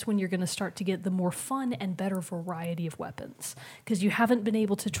 because Okay. that's when you're going to start to get the more fun and better variety of weapons. Because you haven't been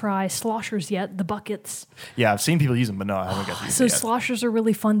able to try sloshers yet, the buckets. Yeah, I've seen people use them, but no, I haven't got to use So it yet. sloshers are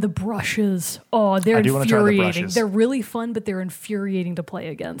really fun. The brushes, they're I do wanna try the infuriating. brushes. They're really fun, but they're infuriating to play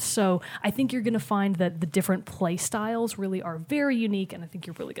against. So I think you're going to find that the different play styles really are very unique, and I think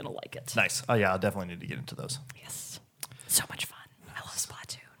you're really going to like it. Nice. Oh yeah, I'll definitely need to get into those. Yes. So much fun. I love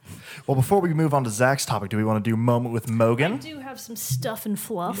Splatoon. Well, before we move on to Zach's topic, do we want to do Moment with I Mogan? do have some stuff and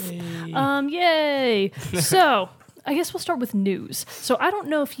fluff. Yay. So, I guess we'll start with news. So, I don't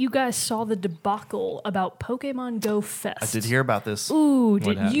know if you guys saw the debacle about Pokemon Go Fest. I did hear about this. Ooh,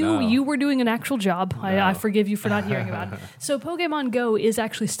 did happened? you? No. You were doing an actual job. I forgive you for not hearing about it. So Pokemon Go is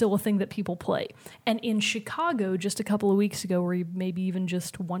actually still a thing that people play. And in Chicago, just a couple of weeks ago, or maybe even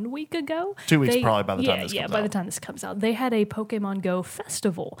just 1 week ago, 2 weeks probably by the time this yeah, comes by out. the time this comes out, they had a Pokemon Go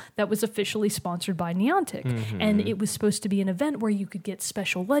festival that was officially sponsored by Niantic, and it was supposed to be an event where you could get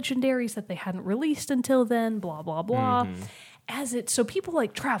special legendaries that they hadn't released until then. Blah blah blah. So people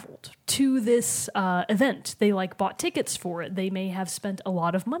like traveled to this event. They like bought tickets for it. They may have spent a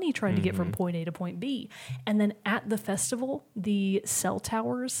lot of money trying to get from point A to point B. And then at the festival, the cell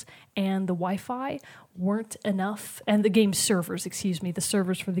towers and the Wi-Fi weren't enough, and the game servers, the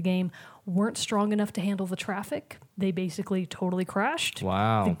servers for the game weren't strong enough to handle the traffic. They basically totally crashed.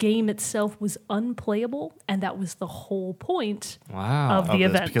 Wow. The game itself was unplayable, and that was the whole point Wow. of Of the this,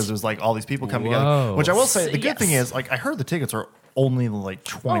 event. because it was like all these people come Whoa. together. Which I will say, the good Yes. thing is, like, I heard the tickets are only like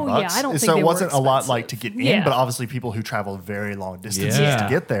 $20. Oh, yeah, I don't so think it they were wasn't a lot expensive. like to get in, Yeah. but obviously people who travel very long distances Yeah. to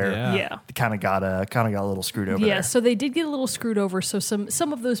get there, Yeah. kind of got a little screwed over Yeah, there. so they did get a little screwed over. So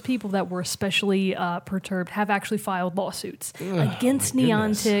some of those people that were especially perturbed have actually filed lawsuits against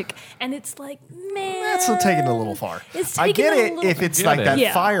Niantic, and it's like, man, That's taking it a little far. It's I taking get it a it little- if it's Get like it. that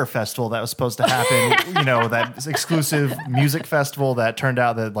Yeah. fire festival that was supposed to happen, that exclusive music festival that turned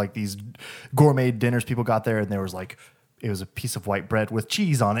out that like these gourmet dinners people got there and there was like it was a piece of white bread with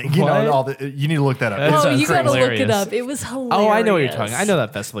cheese on it. You know, and all the you need to look that up. That It's Oh, sounds you gotta look it hilarious. up. It was hilarious. Oh, I know what you're talking. I know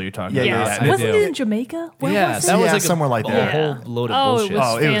that festival you're talking Yeah, about. yeah, I Wasn't do. it in Jamaica? Where Yeah, was that it? was Yeah, like somewhere like that. A whole load of Oh, it bullshit. was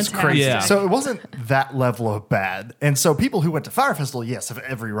Oh, it was fantastic. crazy. Yeah. So it wasn't that level of bad. And so people who went to Fire Festival, yes, have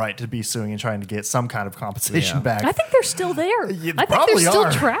every right to be suing and trying to get some kind of compensation Yeah. back. I think they're still there. You I think probably they're still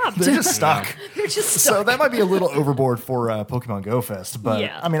are. trapped. They're just stuck. They're just So stuck. that might be a little overboard for Pokemon Go Fest, but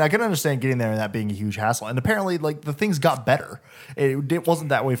Yeah. I mean, I can understand getting there and that being a huge hassle. And apparently, like the things got better. It wasn't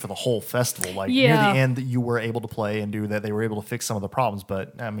that way for the whole festival. Like near Yeah. the end, you were able to play and do that. They were able to fix some of the problems,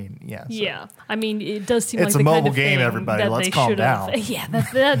 but I mean, yeah, so. Yeah, I mean, it does seem It's like a the kind mobile of game, thing everybody. that Let's they calm should have- down. Yeah,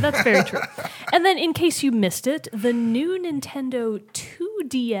 that's very true. And then, in case you missed it, the new Nintendo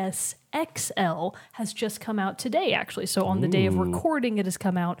 2DS XL has just come out today, actually. So on the day of recording, it has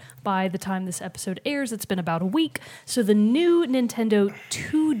come out. By the time this episode airs, it's been about a week. So the new Nintendo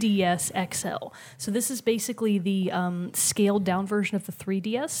 2DS XL. So this is basically the scaled down version of the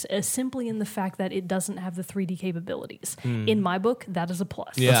 3DS, simply in the fact that it doesn't have the 3D capabilities. In my book, that is a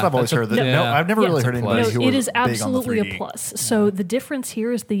plus. Yeah. That's what I've always That's heard. a- No, yeah. I've never Yeah. really It's a heard plus. anybody who It was is big on the absolutely 3D. a plus. So the difference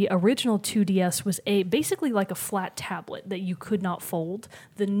here is the original 2DS was basically like a flat tablet that you could not fold.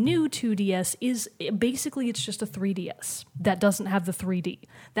 The new 2DS is basically it's just a 3DS that doesn't have the 3D.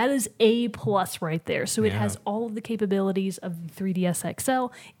 That is a plus right there. So it has all of the capabilities of the 3DS XL.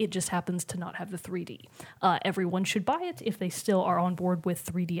 It just happens to not have the 3D. Everyone should buy it if they still are on board with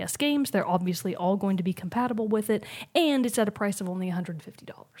 3DS games. They're obviously all going to be compatible with it, and it's at a price of only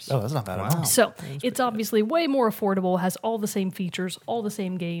 $150. Oh, that's not bad at all. So it's obviously way more affordable, has all the same features, all the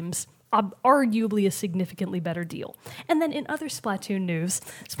same games, arguably a significantly better deal. And then in other Splatoon news,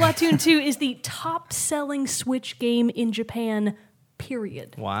 Splatoon 2 is the top-selling Switch game in Japan,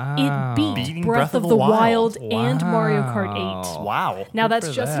 period. Wow. It beat Beating Breath of the Wild and Wow. Mario Kart 8. Wow. Now, Good that's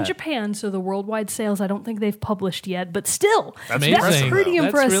for just in that. Japan, so the worldwide sales I don't think they've published yet, but still, That's amazing. that's pretty That's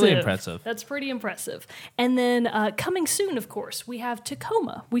impressive. really impressive. That's pretty impressive. And then coming soon, of course, we have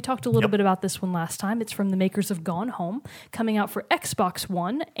Tacoma. We talked a little bit about this one last time. It's from the makers of Gone Home, coming out for Xbox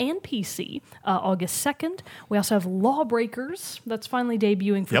One and PC August 2nd. We also have Lawbreakers. That's finally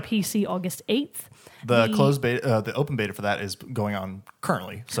debuting for Yep. PC August 8th. The closed beta, the open beta for that is going on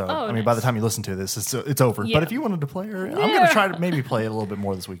currently. So, Oh, I mean, by the nice. time you listen to this, it's over. Yeah. But if you wanted to play, I'm going to try to maybe play it a little bit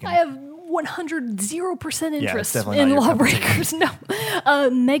more this weekend. I have 100% interest definitely in not your cup of tea. Lawbreakers. No.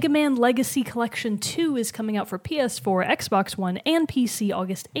 Mega Man Legacy Collection 2 is coming out for PS4, Xbox One, and PC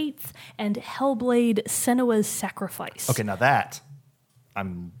August 8th. And Hellblade Senua's Sacrifice. Okay, now that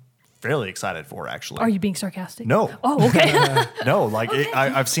I'm fairly excited for, actually. Are you being sarcastic? No. Oh, okay. No, like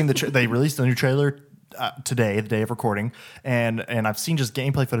I've seen they released a new trailer today, the day of recording, and I've seen just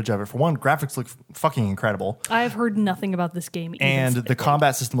gameplay footage of it. For one, graphics look fucking incredible, I have heard nothing about this game. even and the slightly.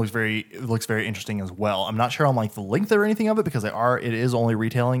 combat system looks very interesting as well. I'm not sure on like the length or anything of it because it is only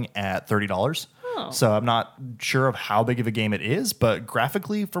retailing at $30. So I'm not sure of how big of a game it is, but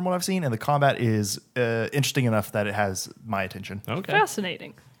graphically, from what I've seen, and the combat is interesting enough that it has my attention. Okay.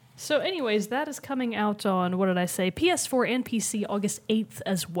 Fascinating. So, anyways, that is coming out on, what did I say? PS4 and PC August 8th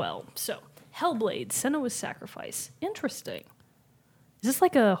as well. So, Hellblade, Senua's Sacrifice. Interesting. Is this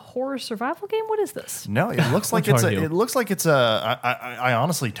like a horror survival game? What is this? No, it looks like Which it's are a. you? It looks like it's a. I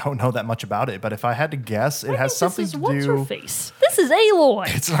honestly don't know that much about it, but if I had to guess, it has something this is, to what's do. her face? This is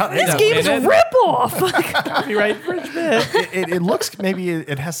Aloy. It's not. This it, game is a man. ripoff. Copyright infringement. it looks maybe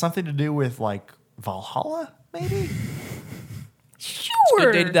it has something to do with like Valhalla, maybe. Sure.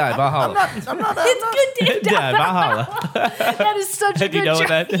 Good day to die, Valhalla. I'm not. It's good day to die. Yeah, Valhalla. That is such a Do you good know joke.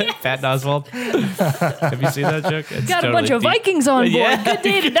 that? Fat Oswald. Have you seen that joke? It's Got a bunch totally of deep. Vikings on board. Yeah. Good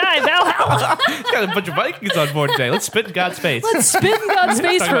day to die, Valhalla. Got a bunch of Vikings on board today. Let's spit in God's face. Let's spin God's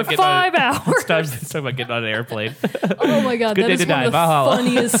face Talk for about getting on 5 hours. Let's talk about getting on an airplane. Oh my god, Good that day is to one die, of the Valhalla.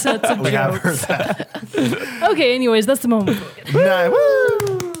 funniest sets of We have jokes. heard that. Okay, anyways, that's the moment. Nah,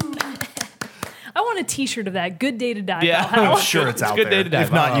 woo. I want a T-shirt of that. Good day to die. Yeah. Valhalla. I'm sure it's It's out a good there. day to die,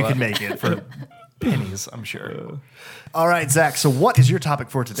 If not, you Valhalla. can make it for pennies, I'm sure. All right, Zach. So what is your topic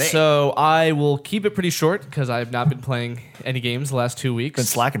for today? So I will keep it pretty short because I have not been playing any games the last 2 weeks. Been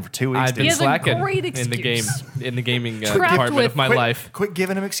slacking for 2 weeks. I've been He has a slacking great in the game, excuse. in the gaming Trapped department with- of my life. Quit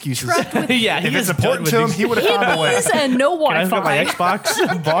giving him excuses. Trapped with Yeah, If he it's is important to done him, with he would have found a way. pennies and no I've got my Wi-Fi.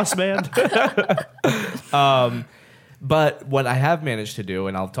 Xbox, boss man. But what I have managed to do,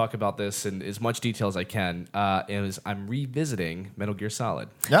 and I'll talk about this in as much detail as I can, is I'm revisiting Metal Gear Solid.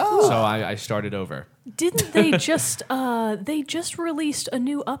 Oh. So I started over. Didn't they just released a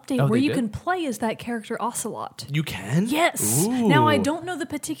new update Oh, where they you did? can play as that character Ocelot? You can? Yes. Ooh. Now I don't know the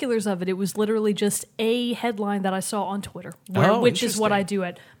particulars of it. It was literally just a headline that I saw on Twitter, which is what interesting. I do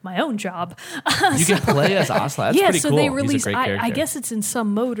at my own job. You can play as Ocelot. That's yeah, pretty so cool. they He's a released. great I character. guess it's in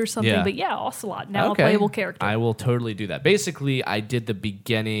some mode or something, Yeah. but yeah, Ocelot now a playable character. I will totally do that. Basically, I did the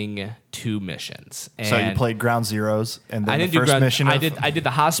beginning 2 missions. And So you played Ground Zeros, and then I the didn't do first ground, mission. I did the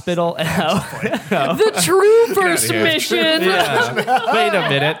hospital. the true first here. mission. Yeah. Wait a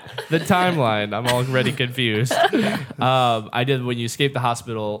minute. The timeline. I'm already confused. I did when you escape the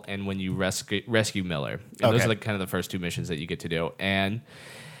hospital and when you rescue Miller. And those Okay. are kind of the first 2 missions that you get to do. And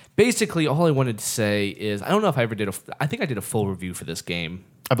basically, all I wanted to say is I don't know if I ever did I think I did a full review for this game.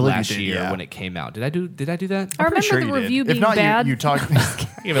 I believe you last did, year yeah. when it came out. Did I do that? I Pretty remember sure the you review did. being If not, bad. you talked I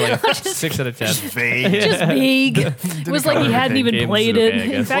give it like 6 out of 10. vague. just vague. It was like he hadn't even Games played are it. vague, I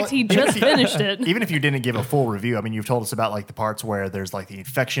In guess. fact, he just finished it. Even if you didn't give a full review, I mean, you've told us about like the parts where there's like the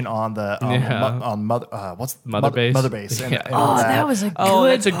infection on the Yeah. on mother Mother Base. Mother Base. And, Yeah. and all Oh, that was a good Oh,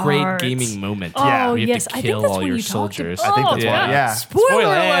 that's a great part. gaming moment. Oh, Yeah, you have yes. to I think kill that's all when your you talked soldiers. about- I think that's oh, why. Yeah. Spoiler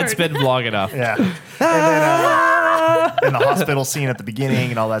alert. It's been long enough. Yeah. And the hospital scene at the beginning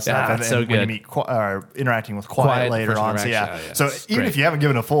and all that stuff. Yeah, and it's so when you good. meet interacting with Quiet Quiet, later first on. So yeah. interaction, yeah, So it's even great. if you haven't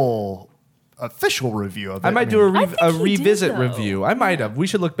given a full official review of it, I might mean, do I think a he did, revisit though. review. I might have. We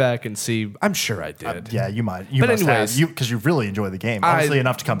should look back and see. I'm sure I did. Yeah, you might. You But must anyways, have. Because you really enjoy the game. Honestly,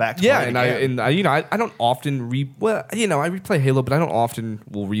 enough to come back to Yeah, play it and again. I don't often I replay Halo, but I don't often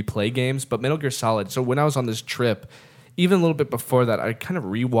will replay games. But Metal Gear Solid. So when I was on this trip, even a little bit before that, I kind of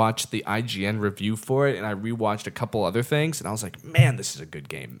rewatched the IGN review for it, and I rewatched a couple other things, and I was like, man, this is a good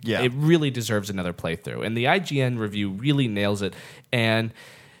game. Yeah. It really deserves another playthrough, and the IGN review really nails it. And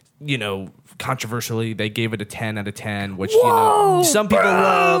controversially, they gave it a 10 out of 10, which some people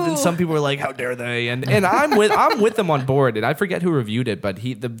loved, and some people were like, "How dare they?" And I'm with them on board. And I forget who reviewed it, but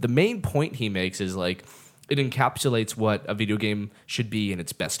the main point he makes is like it encapsulates what a video game should be in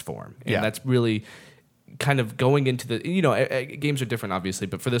its best form, and Yeah. that's really kind of going into the games are different, obviously,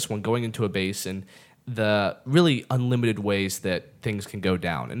 but for this one, going into a base and the really unlimited ways that things can go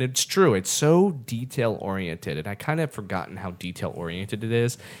down. And it's true, it's so detail oriented, and I kind of have forgotten how detail oriented it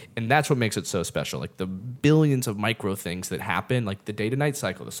is, and that's what makes it so special. Like the billions of micro things that happen, like the day to night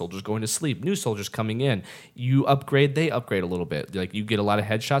cycle, the soldiers going to sleep, new soldiers coming in, you upgrade, they upgrade a little bit. Like you get a lot of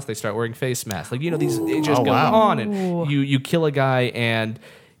headshots, they start wearing face masks. Like these it just Oh, goes wow. on, and you kill a guy and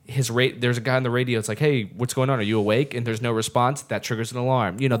there's a guy on the radio. It's like, hey, what's going on? Are you awake? And there's no response. That triggers an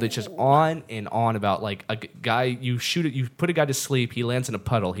alarm. They're just on and on about like a guy. You shoot it. You put a guy to sleep. He lands in a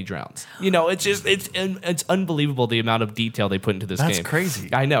puddle. He drowns. It's unbelievable the amount of detail they put into this game. That's crazy.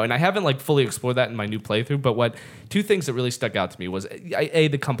 I know, and I haven't like fully explored that in my new playthrough. But 2 things that really stuck out to me was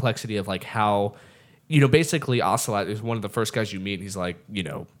the complexity of like how. Basically, Ocelot is one of the first guys you meet. And he's like,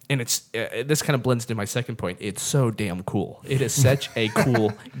 and it's this kind of blends into my second point. It's so damn cool. It is such a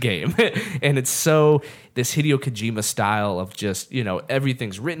cool game, and it's so this Hideo Kojima style of just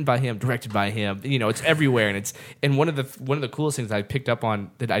everything's written by him, directed by him. It's everywhere, and one of the coolest things I picked up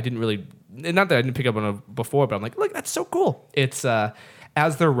on that I didn't really, not that I didn't pick up on before, but I'm like, look, that's so cool. It's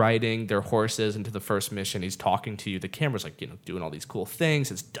as they're riding their horses into the first mission, he's talking to you. The camera's like, doing all these cool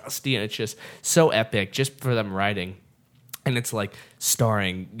things. It's dusty and it's just so epic just for them riding. And it's like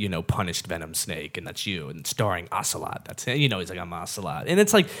starring, Punished Venom Snake, and that's you, and starring Ocelot. That's he's like, I'm Ocelot. And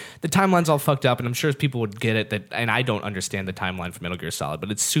it's like the timeline's all fucked up, and I'm sure people would get it and I don't understand the timeline for Metal Gear Solid, but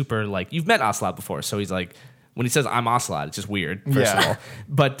it's super like you've met Ocelot before, so he's like when he says I'm Ocelot, it's just weird, first of all.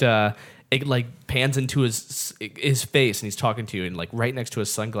 But it like pans into his face and he's talking to you, and like right next to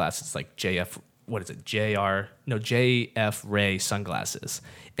his sunglasses, it's like JF Ray sunglasses.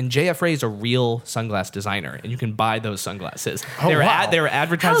 And JF Ray is a real sunglass designer, and you can buy those sunglasses. Oh, they were wow. they were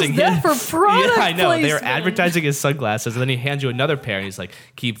advertising How's that his, for product Yeah, I know. They were placement? advertising his sunglasses, and then he hands you another pair, and he's like,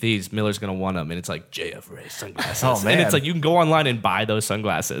 "Keep these. Miller's gonna want them." And it's like JF Ray sunglasses. Oh, man. And it's like you can go online and buy those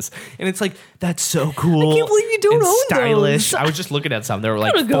sunglasses, and it's like that's so cool. I can't believe you don't and own stylish. those. I was just looking at some. They were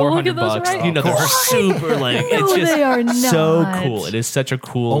like Gotta go look at those $400. right They were super like No, it's just they are so not. cool. It is such a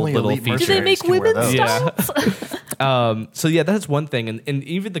cool Only little elite feature. Do they make can can wear women's those. styles. So yeah, that's one thing, and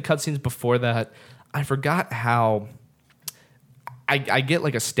even the cutscenes before that, I forgot how. I get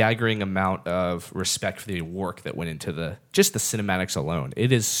like a staggering amount of respect for the work that went into just the cinematics alone.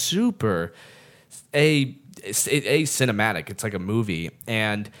 It is super a cinematic. It's like a movie,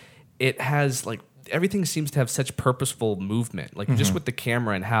 and it has like everything seems to have such purposeful movement, like just with the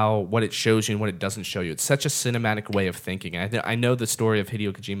camera and what it shows you and what it doesn't show you. It's such a cinematic way of thinking. And I know the story of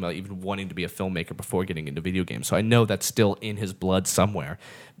Hideo Kojima even wanting to be a filmmaker before getting into video games, so I know that's still in his blood somewhere.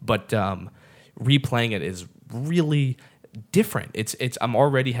 But replaying it is really different. I'm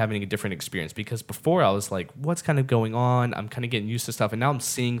already having a different experience, because before I was like, what's kind of going on? I'm kind of getting used to stuff, and now I'm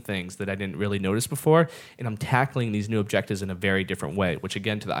seeing things that I didn't really notice before, and I'm tackling these new objectives in a very different way, which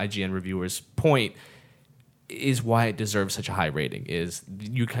again, to the IGN reviewers' point, is why it deserves such a high rating.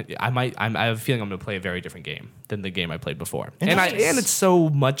 I have a feeling I'm going to play a very different game than the game I played before, and it's so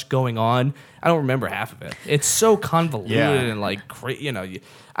much going on. I don't remember half of it. It's so convoluted and like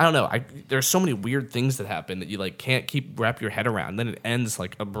I don't know. There's so many weird things that happen that you like can't wrap your head around. Then it ends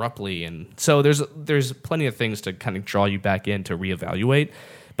like abruptly, and so there's plenty of things to kind of draw you back in to reevaluate.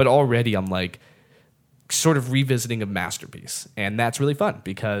 But already I'm like sort of revisiting a masterpiece, and that's really fun,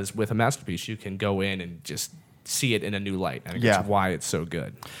 because with a masterpiece you can go in and just see it in a new light. I think that's why it's so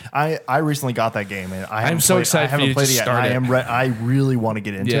good. I recently got that game, and I'm so excited. I haven't played it yet. I really want to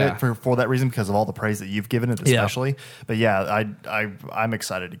get into it for that reason, because of all the praise that you've given it, especially. But yeah, I'm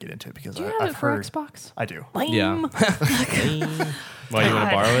excited to get into it, because Do you have it for Xbox? I do. Lame. Yeah. Why, you want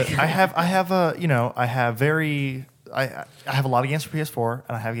to borrow it? I have a lot of games for PS4,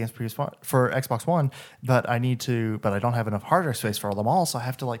 and I have games for Xbox One, but I don't have enough hard drive space for them all, so I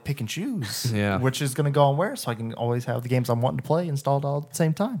have to like pick and choose which is going to go on where, so I can always have the games I'm wanting to play installed all at the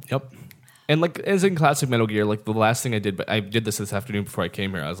same time. Yep. And like as in classic Metal Gear, like the last thing I did, but I did this afternoon before I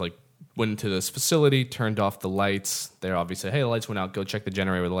came here. I was like, went into this facility, turned off the lights. They're obviously, hey, the lights went out. Go check the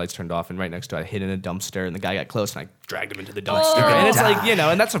generator where the lights turned off. And right next to it, I hid in a dumpster, and the guy got close, and I dragged him into the dumpster. And it's like,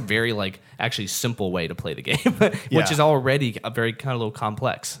 and that's a very like actually simple way to play the game, which is already a very kind of little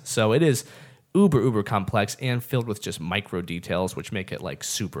complex. So it is uber complex and filled with just micro details, which make it like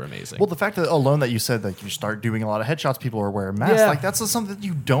super amazing. Well, the fact that alone that you said that you start doing a lot of headshots, people are wearing masks, like that's something that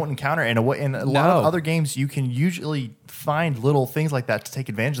you don't encounter in a lot of other games. You can usually find little things like that to take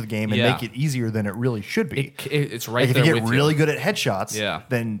advantage of the game and make it easier than it really should be. It's right like there. If you get really good at headshots,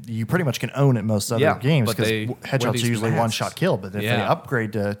 then you pretty much can own it most other games, because headshots are usually one shot kill. But if they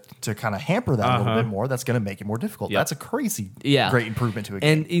upgrade to kind of hamper that a little bit more, that's going to make it more difficult. That's a crazy great improvement to a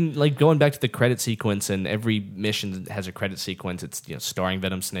game. And in like going back to the credit sequence, and every mission has a credit sequence. It's starring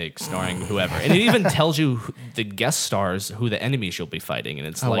Venom Snake, starring whoever, and it even tells you the guest stars, who the enemies you'll be fighting, and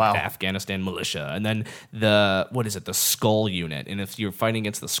it's the Afghanistan militia, and then the Skull unit. And if you're fighting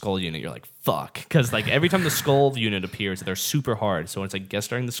against the Skull unit, you're like, fuck, because like every time the Skull unit appears, they're super hard. So it's like guest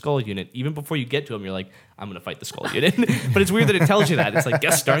starring the Skull unit. Even before you get to them, you're like, I'm gonna fight the Skull unit. But it's weird that it tells you that. It's like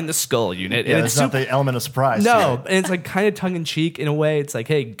guest starring the Skull unit. Yeah, and it's not the element of surprise. No, and it's like kind of tongue in cheek in a way. It's like,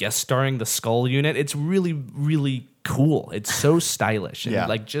 hey, guest starring the Skull unit. It's really, really cool. It's so stylish. And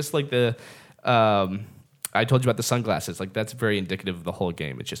like just like the I told you about the sunglasses. Like that's very indicative of the whole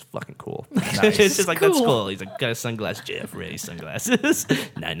game. It's just fucking cool. Nice. It's just like that's cool. He's like, got a sunglass, Jeff Ray sunglasses,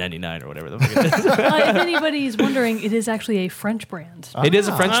 $9.99 or whatever the fuck it is. If anybody's wondering, it is actually a French brand. It is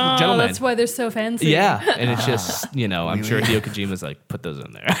a French gentleman. That's why they're so fancy. Yeah, and it's just I'm sure Hideo Kojima's like, put those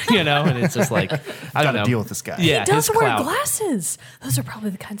in there, and it's just like I don't know. Deal with this guy. Yeah, he does wear glasses. Those are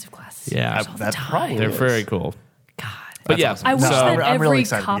probably the kinds of glasses. Yeah, that's probably they're very cool. God. But That's awesome. I wish that I'm really every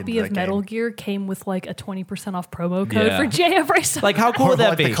excited to get copy into of that Metal game. Gear came with like a 20% off promo code for JF Racer. Like how cool Or would that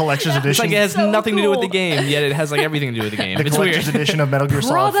like be? the collector's edition. It's like it has So nothing to do with the cool. game, yet it has like everything to do with the game. The It's collector's weird. edition of Metal Gear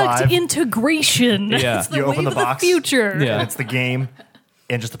Solid Product 5. integration. Yeah. It's the You wave open the of box. the future. Yeah. And it's the game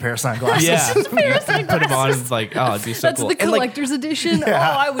and just a pair of sunglasses. Yeah. Put Put them on, it's like, oh, it'd be so That's cool. the And, like, collector's edition. Oh,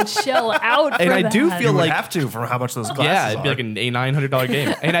 I would shell out for And I that. do feel You would like have to for how much those glasses yeah, it'd be are. like a $900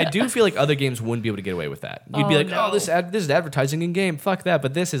 game. And I do feel like other games wouldn't be able to get away with that. You'd be Oh, like, no. oh, this is advertising in game. Fuck that.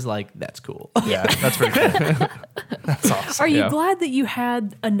 But this is like, that's cool. Yeah, that's pretty cool. That's awesome. Are you Yeah. glad that you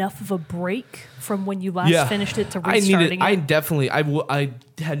had enough of a break from when you last finished it to restarting I it? definitely, I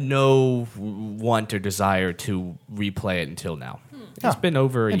had no want or desire to replay it until now. It's been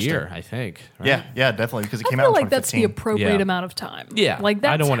over a year, I think. Right? Yeah, definitely, because it I came feel out in like that's the 2015. appropriate Yeah. amount of time. Yeah, like I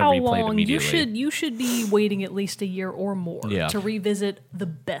that's don't wanna how replay it long you immediately. should be waiting at least a year or more Yeah. to revisit the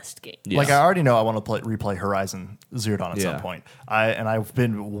best game. Yeah. Like I already know I want to replay Horizon Zero Dawn at some Yeah. point. I've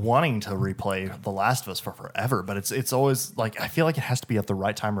been wanting to replay The Last of Us for forever, but it's always like I feel like it has to be at the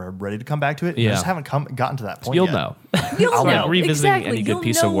right time or I'm ready to come back to it. Yeah. I just haven't gotten to that point You'll yet. know. You'll Like know. revisiting Exactly. any good You'll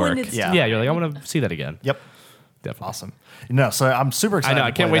piece know of when work. it's Yeah. Yeah, you're like, I want to see that again. Yep. Definitely. Awesome. No, so I'm super excited. I know. I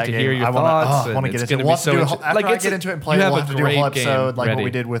to can't play wait that to hear game. your I thoughts. want to and get it's into it. gonna We'll be have to so do interesting. after I it's get a- into it and play. you We'll have have a to do a whole great game episode like what ready.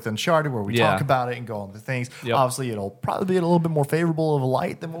 we did with Uncharted, where we Yeah. talk about it and go on the things. Yep. Obviously, it'll probably be a little bit more favorable of a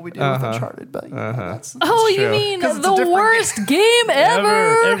light than what we did with Uncharted, but that's Oh, you true. mean 'Cause it's a the different worst game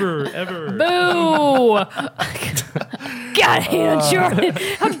ever? ever. Boo! God, I hate Uncharted.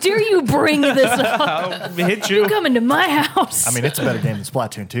 How dare you bring this up? Hit you. Come into my house. I mean, it's a better game than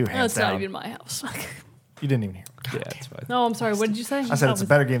Splatoon 2, no, hands it's not down. even my house. You didn't even hear. Yeah, it's fine. No, I'm sorry. What did you say? I said it's a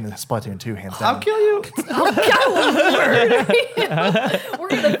better game than Splatoon 2, hands down. I'll kill you. We're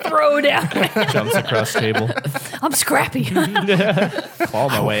gonna throw down. Jumps across table. I'm scrappy. Claw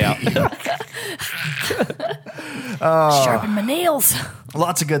my way out. Sharpen my nails.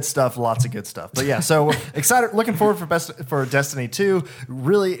 Lots of good stuff. But yeah, so we're excited, looking forward for Destiny 2.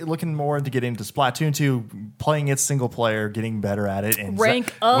 Really looking more into getting into Splatoon 2, playing it single player, getting better at it, and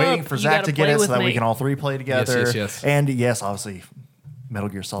Rank up. waiting for You Zach gotta to get play it so with that we me. can all three play together. yes. And yes, obviously, Metal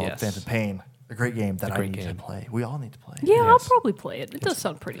Gear Solid Yes. Phantom Pain, a great game that I great need to game. play. We all need to play. Yeah, I'll Yes. probably play it. It does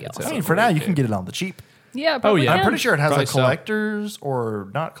sound pretty awesome. I mean, for now, you can get it on the cheap. Yeah, probably yeah. I'm can. pretty sure it has Probably a so. collector's or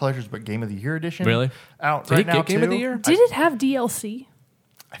not collector's, but Game of the Year edition. Really? Out Did right it now get Game of too. the Year? Did it have DLC?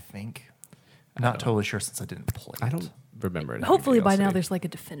 I think. I'm not totally sure since I didn't play it. I don't remember it. Hopefully by now DLC. there's like a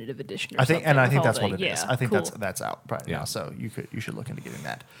definitive edition. Or I think, something and I with think all that's the- what it is. yeah, I think cool. that's out right now. Yeah. So you should look into getting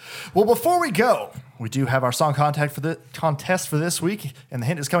that. Well, before we go, we do have our song contest for this week, and the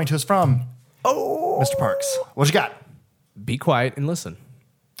hint is coming to us from Mr. Parks. What you got? Be quiet and listen.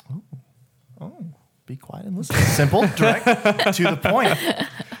 Be quiet and listen. Simple, direct, to the point.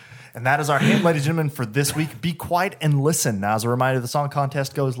 And that is our hint, ladies and gentlemen, for this week. Be quiet and listen. Now, as a reminder, the song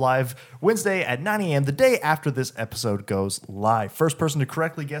contest goes live Wednesday at 9 a.m., the day after this episode goes live. First person to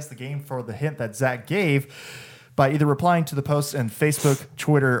correctly guess the game for the hint that Zach gave by either replying to the post in Facebook,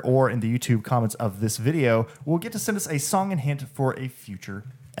 Twitter, or in the YouTube comments of this video will get to send us a song and hint for a future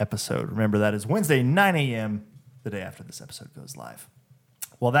episode. Remember, that is Wednesday, 9 a.m., the day after this episode goes live.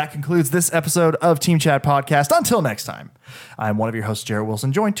 Well, that concludes this episode of Team Chat Podcast. Until next time, I'm one of your hosts, Jarrett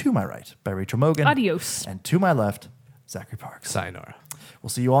Wilson, joined to my right by Rachel Mogan. Adios. And to my left, Zachary Parks. Sayonara.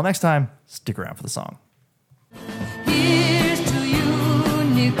 We'll see you all next time. Stick around for the song.